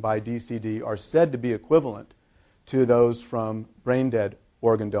donation by DCD are said to be equivalent to those from brain-dead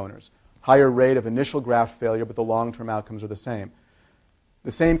organ donors. Higher rate of initial graft failure, but the long-term outcomes are the same.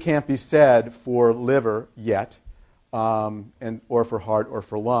 The same can't be said for liver yet, or for heart or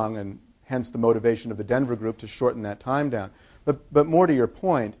for lung, and hence the motivation of the Denver group to shorten that time down. But more to your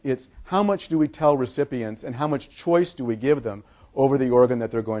point, it's how much do we tell recipients and how much choice do we give them over the organ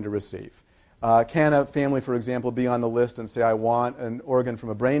that they're going to receive? Can a family, for example, be on the list and say, I want an organ from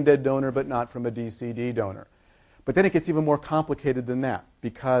a brain-dead donor but not from a DCD donor? But then it gets even more complicated than that,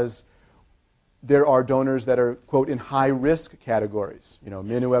 because there are donors that are, quote, in high-risk categories,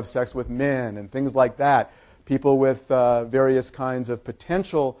 men who have sex with men and things like that, people with various kinds of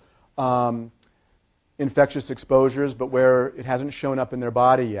potential infectious exposures, but where it hasn't shown up in their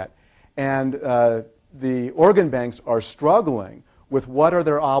body yet. And the organ banks are struggling with what are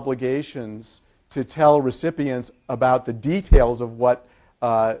their obligations to tell recipients about the details of what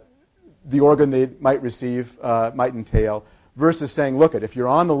the organ they might receive might entail, versus saying, look, if you're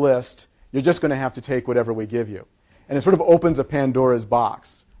on the list, you're just going to have to take whatever we give you. And it sort of opens a Pandora's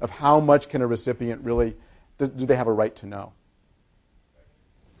box of how much can a recipient really, do they have a right to know?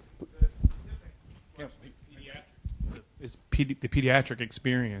 Is the pediatric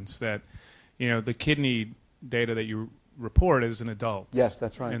experience that, the kidney data that you report is in adults. Yes,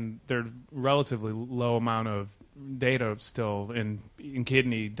 that's right. And there's relatively low amount of data still in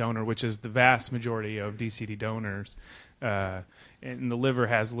kidney donor, which is the vast majority of DCD donors. And the liver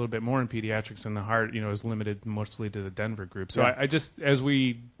has a little bit more in pediatrics, and the heart, is limited mostly to the Denver group. So I just, as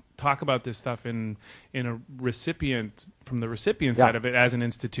we talk about this stuff in a recipient, from the recipient side of it as an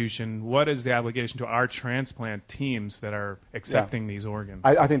institution, what is the obligation to our transplant teams that are accepting these organs?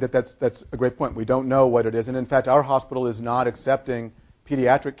 I think that's a great point. We don't know what it is. And in fact, our hospital is not accepting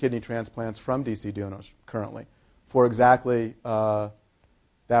pediatric kidney transplants from DC donors currently for exactly that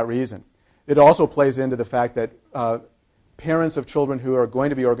reason. It also plays into the fact that parents of children who are going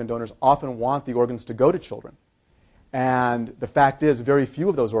to be organ donors often want the organs to go to children. And the fact is, very few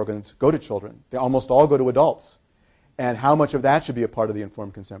of those organs go to children. They almost all go to adults. And how much of that should be a part of the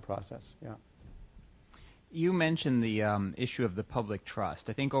informed consent process? Yeah. You mentioned the issue of the public trust.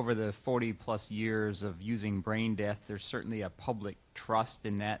 I think over the 40-plus years of using brain death, there's certainly a public trust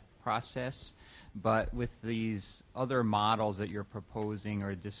in that process. But with these other models that you're proposing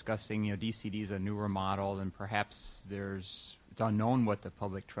or discussing, DCD is a newer model, and perhaps it's unknown what the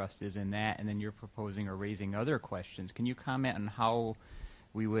public trust is in that, and then you're proposing or raising other questions. Can you comment on how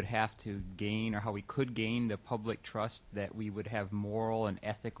we would have to gain, or how we could gain the public trust that we would have moral and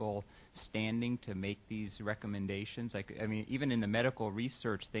ethical standing to make these recommendations? Even in the medical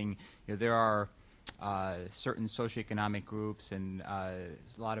research thing, there are certain socioeconomic groups and a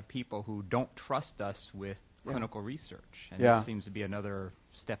lot of people who don't trust us with clinical research, and this seems to be another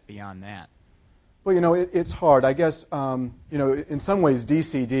step beyond that. Well, it's hard. I guess, in some ways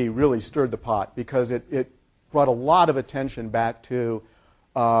DCD really stirred the pot, because it brought a lot of attention back to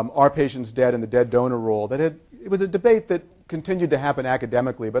Are Patients Dead and the dead donor rule. It was a debate that continued to happen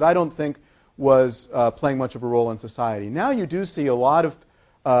academically, but I don't think was playing much of a role in society. Now you do see a lot of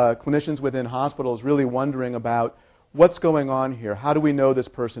clinicians within hospitals really wondering about what's going on here. How do we know this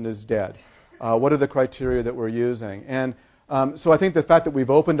person is dead? What are the criteria that we're using? And so I think the fact that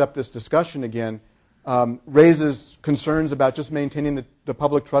we've opened up this discussion again raises concerns about just maintaining the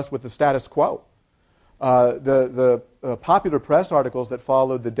public trust with the status quo. The popular press articles that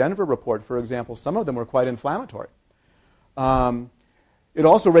followed the Denver report, for example, some of them were quite inflammatory. It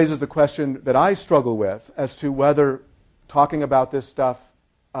also raises the question that I struggle with as to whether talking about this stuff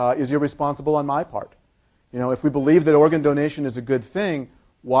is irresponsible on my part. If we believe that organ donation is a good thing,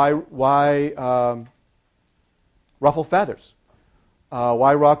 why ruffle feathers?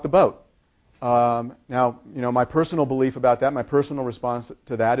 Why rock the boat? Now, my personal belief about that, my personal response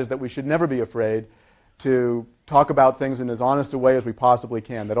to that is that we should never be afraid to talk about things in as honest a way as we possibly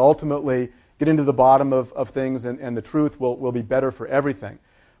can, that ultimately get into the bottom of things and the truth will be better for everything.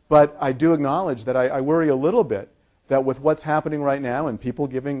 But I do acknowledge that I worry a little bit that with what's happening right now and people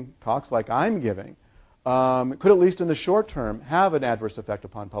giving talks like I'm giving, could at least in the short term have an adverse effect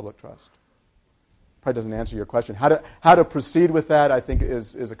upon public trust. probably doesn't answer your question. How to proceed with that, I think,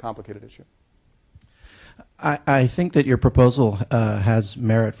 is a complicated issue. I think that your proposal has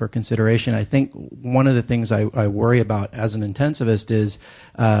merit for consideration. I think one of the things I worry about as an intensivist is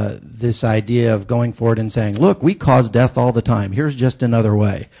this idea of going forward and saying, look, we cause death all the time. Here's just another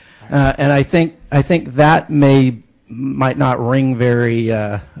way. And I think that might not ring very,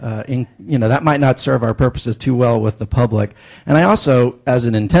 that might not serve our purposes too well with the public. And I also, as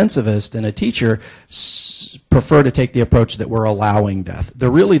an intensivist and a teacher, prefer to take the approach that we're allowing death.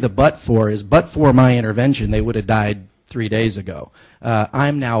 The but for my intervention, they would have died 3 days ago.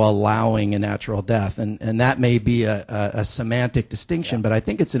 I'm now allowing a natural death, and that may be a semantic distinction, but I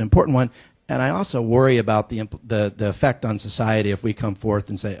think it's an important one. And I also worry about the effect on society if we come forth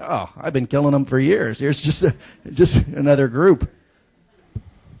and say, "Oh, I've been killing them for years. Here's just another group."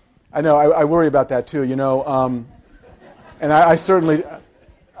 I know. I worry about that too. And I certainly.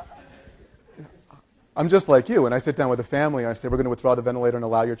 I'm just like you. When I sit down with a family, I say, "We're going to withdraw the ventilator and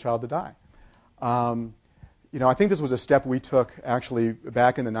allow your child to die." I think this was a step we took actually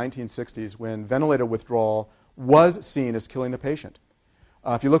back in the 1960s when ventilator withdrawal was seen as killing the patient.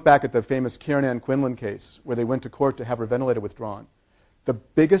 If you look back at the famous Karen Ann Quinlan case, where they went to court to have her ventilator withdrawn, the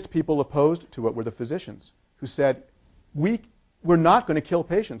biggest people opposed to it were the physicians, who said, we're not going to kill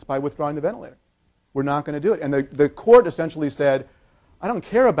patients by withdrawing the ventilator. We're not going to do it. And the court essentially said, I don't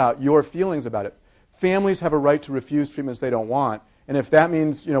care about your feelings about it. Families have a right to refuse treatments they don't want, and if that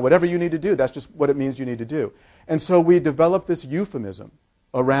means whatever you need to do, that's just what it means you need to do. And so we developed this euphemism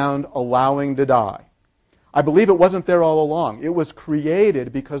around allowing to die. I believe it wasn't there all along. It was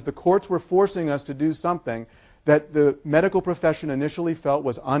created because the courts were forcing us to do something that the medical profession initially felt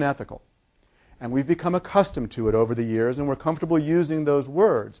was unethical. And we've become accustomed to it over the years, and we're comfortable using those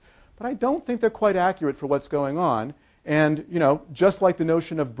words. But I don't think they're quite accurate for what's going on. And, just like the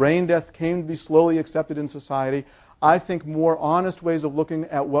notion of brain death came to be slowly accepted in society, I think more honest ways of looking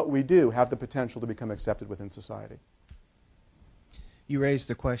at what we do have the potential to become accepted within society. You raised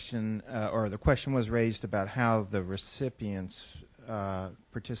the question, or the question was raised about how the recipients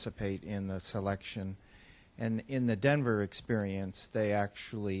participate in the selection. And in the Denver experience, they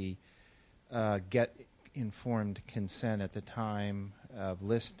actually get informed consent at the time of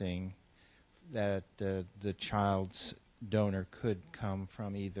listing that the child's donor could come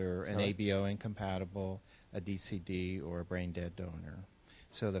from either an ABO incompatible, a DCD, or a brain dead donor.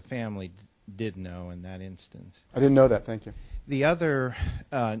 So the family did know in that instance. I didn't know that. Thank you. The other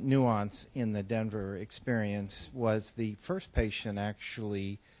nuance in the Denver experience was the first patient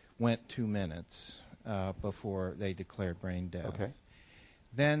actually went 2 minutes before they declared brain death. Okay.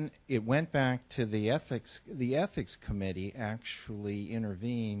 Then it went back to the ethics. The ethics committee actually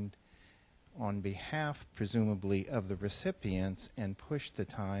intervened on behalf, presumably, of the recipients and pushed the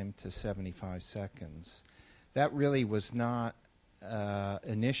time to 75 seconds. That really was not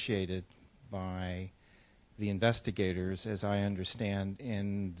initiated by the investigators, as I understand,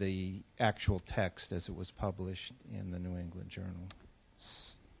 in the actual text as it was published in the New England Journal.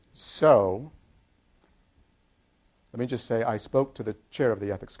 So, let me just say I spoke to the chair of the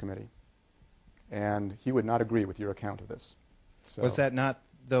ethics committee, and he would not agree with your account of this. So was that not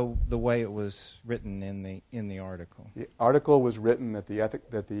the way it was written in the article? The article was written that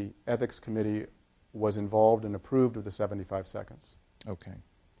the ethics committee was involved and approved of the 75 seconds. Okay.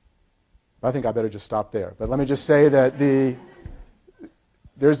 I think I better just stop there. But let me just say that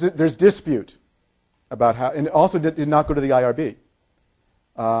there's dispute about how, and it also did not go to the IRB.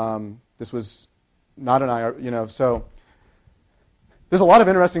 This was not an IRB, so there's a lot of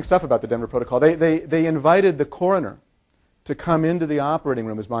interesting stuff about the Denver Protocol. They invited the coroner to come into the operating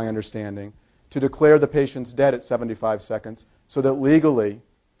room, is my understanding, to declare the patient's dead at 75 seconds so that legally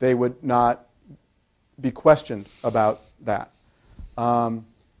they would not be questioned about that.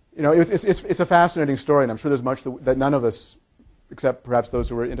 It's a fascinating story, and I'm sure there's much that none of us, except perhaps those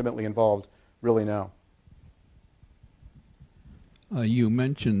who were intimately involved, really know. You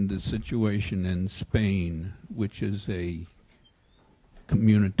mentioned the situation in Spain, which is a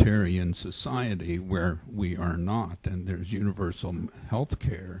communitarian society where we are not, and there's universal health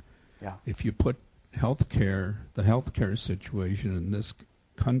care. Yeah. If you put the healthcare situation in this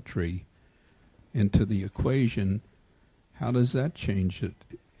country into the equation, how does that change it,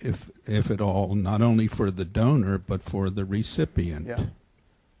 if at all, not only for the donor but for the recipient? Yeah.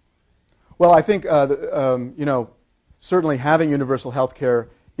 Well, I think certainly having universal health care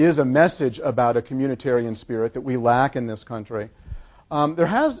is a message about a communitarian spirit that we lack in this country. There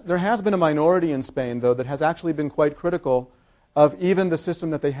has been a minority in Spain, though, that has actually been quite critical of even the system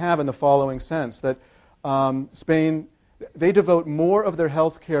that they have in the following sense, that Spain, they devote more of their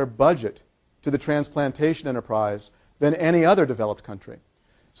health care budget to the transplantation enterprise than any other developed country.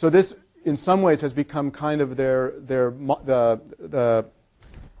 So this, in some ways, has become kind of the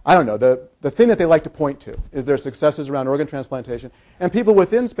thing that they like to point to is their successes around organ transplantation. And people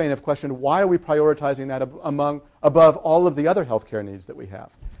within Spain have questioned, why are we prioritizing that above all of the other healthcare needs that we have?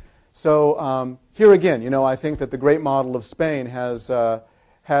 So here again, I think that the great model of Spain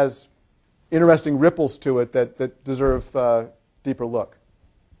has interesting ripples to it that deserve deeper look.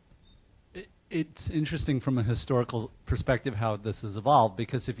 It's interesting from a historical perspective how this has evolved,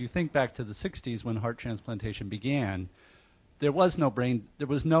 because if you think back to the 60s when heart transplantation began, there was no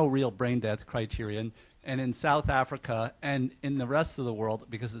real brain death criterion, and in South Africa and in the rest of the world,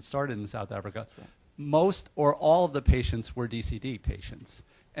 because it started in South Africa, most or all of the patients were DCD patients.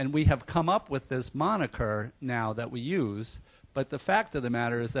 And we have come up with this moniker now that we use, but the fact of the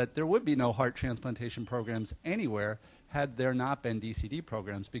matter is that there would be no heart transplantation programs anywhere had there not been DCD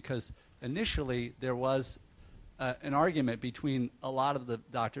programs, because initially there was an argument between a lot of the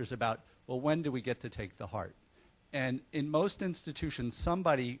doctors about, well, when do we get to take the heart? And in most institutions,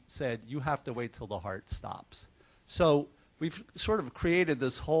 somebody said, you have to wait till the heart stops. So we've sort of created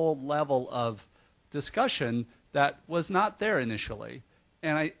this whole level of discussion that was not there initially.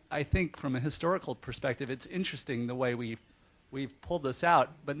 And I think from a historical perspective, it's interesting the way we've pulled this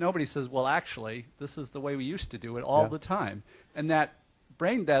out, but nobody says, well, actually, this is the way we used to do it all the time. And that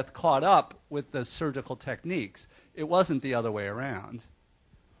brain death caught up with the surgical techniques. It wasn't the other way around.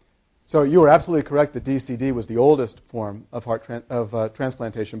 So you were absolutely correct that DCD was the oldest form of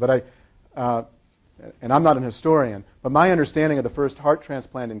transplantation. But and I'm not an historian, but my understanding of the first heart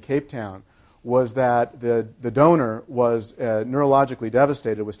transplant in Cape Town was that the donor was neurologically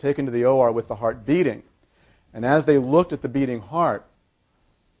devastated, was taken to the OR with the heart beating. And as they looked at the beating heart,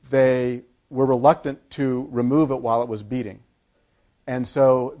 they were reluctant to remove it while it was beating. And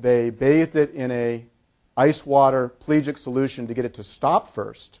so they bathed it in a ice water plegic solution to get it to stop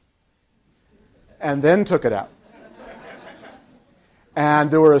first, and then took it out. And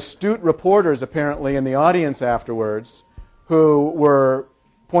there were astute reporters apparently in the audience afterwards who were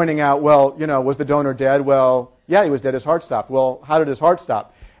pointing out, well, was the donor dead? Well, yeah, he was dead. His heart stopped. Well, how did his heart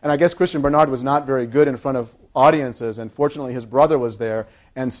stop? And I guess Christian Bernard was not very good in front of audiences, and fortunately his brother was there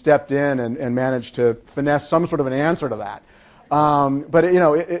and stepped in and managed to finesse some sort of an answer to that. But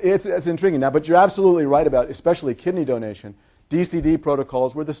it's intriguing now. But you're absolutely right about, especially kidney donation. DCD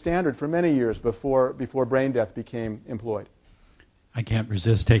protocols were the standard for many years before brain death became employed. I can't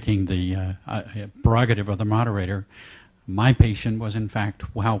resist taking the prerogative of the moderator. My patient was, in fact,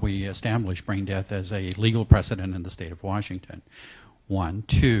 how we established brain death as a legal precedent in the state of Washington. 1.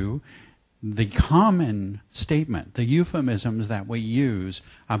 2, the common statement, the euphemisms that we use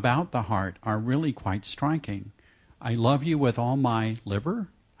about the heart are really quite striking. I love you with all my liver.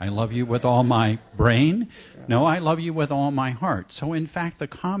 I love you with all my brain. No, I love you with all my heart. So, in fact, the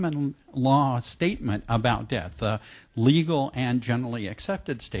common law statement about death, the legal and generally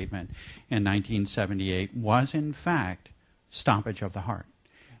accepted statement in 1978 was, in fact, stoppage of the heart.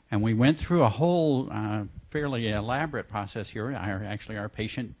 And we went through a whole fairly elaborate process here. Our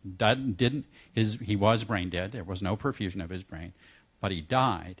patient he was brain dead. There was no perfusion of his brain, but he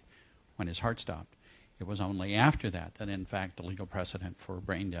died when his heart stopped. It was only after that that, in fact, the legal precedent for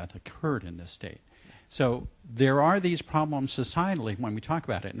brain death occurred in this state. So there are these problems societally when we talk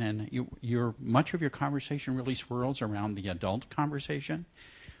about it, and much of your conversation really swirls around the adult conversation.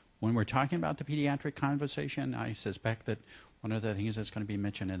 When we're talking about the pediatric conversation, I suspect that one of the things that's going to be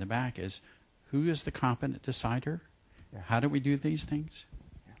mentioned in the back is who is the competent decider? Yeah. How do we do these things?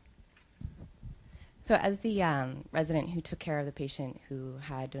 So as the resident who took care of the patient who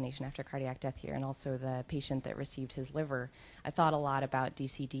had donation after cardiac death here, and also the patient that received his liver, I thought a lot about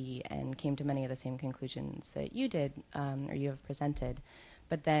DCD and came to many of the same conclusions that you did, or you have presented.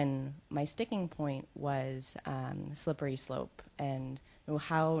 But then my sticking point was slippery slope, and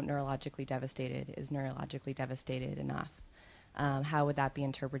how neurologically devastated is neurologically devastated enough? How would that be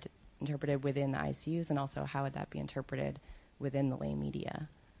interpreted within the ICUs, and also how would that be interpreted within the lay media?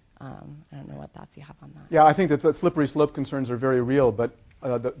 I don't know what thoughts you have on that. Yeah, I think that the slippery slope concerns are very real, but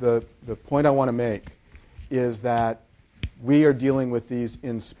the point I want to make is that we are dealing with these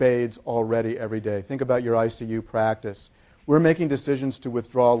in spades already every day. Think about your ICU practice. We're making decisions to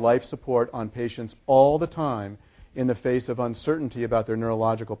withdraw life support on patients all the time in the face of uncertainty about their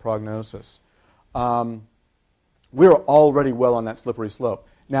neurological prognosis. We're already well on that slippery slope.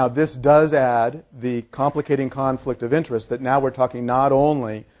 Now, this does add the complicating conflict of interest that now we're talking not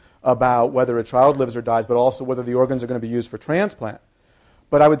only about whether a child lives or dies, but also whether the organs are going to be used for transplant.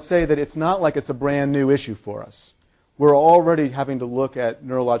 But I would say that it's not like it's a brand new issue for us. we're already having to look at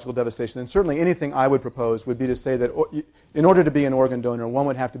neurological devastation. And certainly anything I would propose would be to say that in order to be an organ donor, one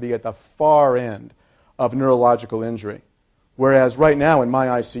would have to be at the far end of neurological injury. Whereas right now in my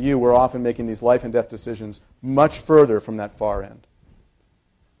ICU, we're often making these life and death decisions much further from that far end.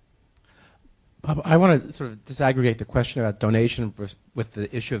 Bob, I want to sort of disaggregate the question about donation with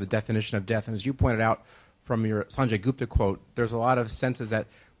the issue of the definition of death. And as you pointed out from your Sanjay Gupta quote, there's a lot of senses that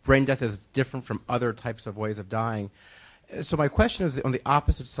brain death is different from other types of ways of dying. So my question is on the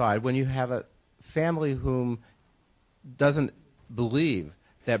opposite side, when you have a family whom doesn't believe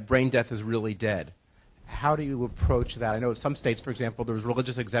that brain death is really dead, how do you approach that? I know in some states, for example, there's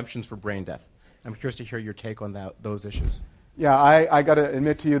religious exemptions for brain death. I'm curious to hear your take on those issues. Yeah, I got to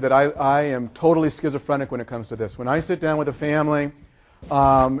admit to you that I am totally schizophrenic when it comes to this. When I sit down with a family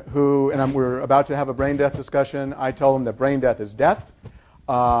we're about to have a brain death discussion, I tell them that brain death is death.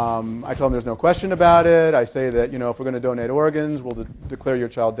 I tell them there's no question about it. I say that, if we're going to donate organs, we'll declare your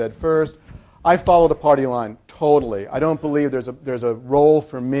child dead first. I follow the party line totally. I don't believe there's a role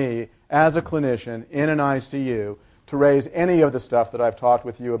for me as a clinician in an ICU to raise any of the stuff that I've talked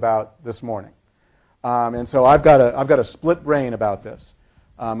with you about this morning. And so I've got a split brain about this.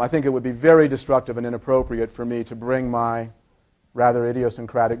 I think it would be very destructive and inappropriate for me to bring my rather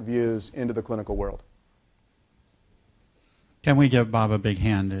idiosyncratic views into the clinical world. Can we give Bob a big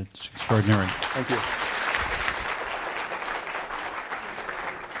hand? It's extraordinary. Thank you.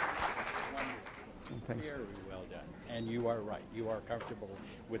 Thanks. Very well done. And you are right. You are comfortable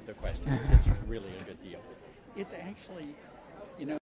with the questions. It's really a good deal. It's actually,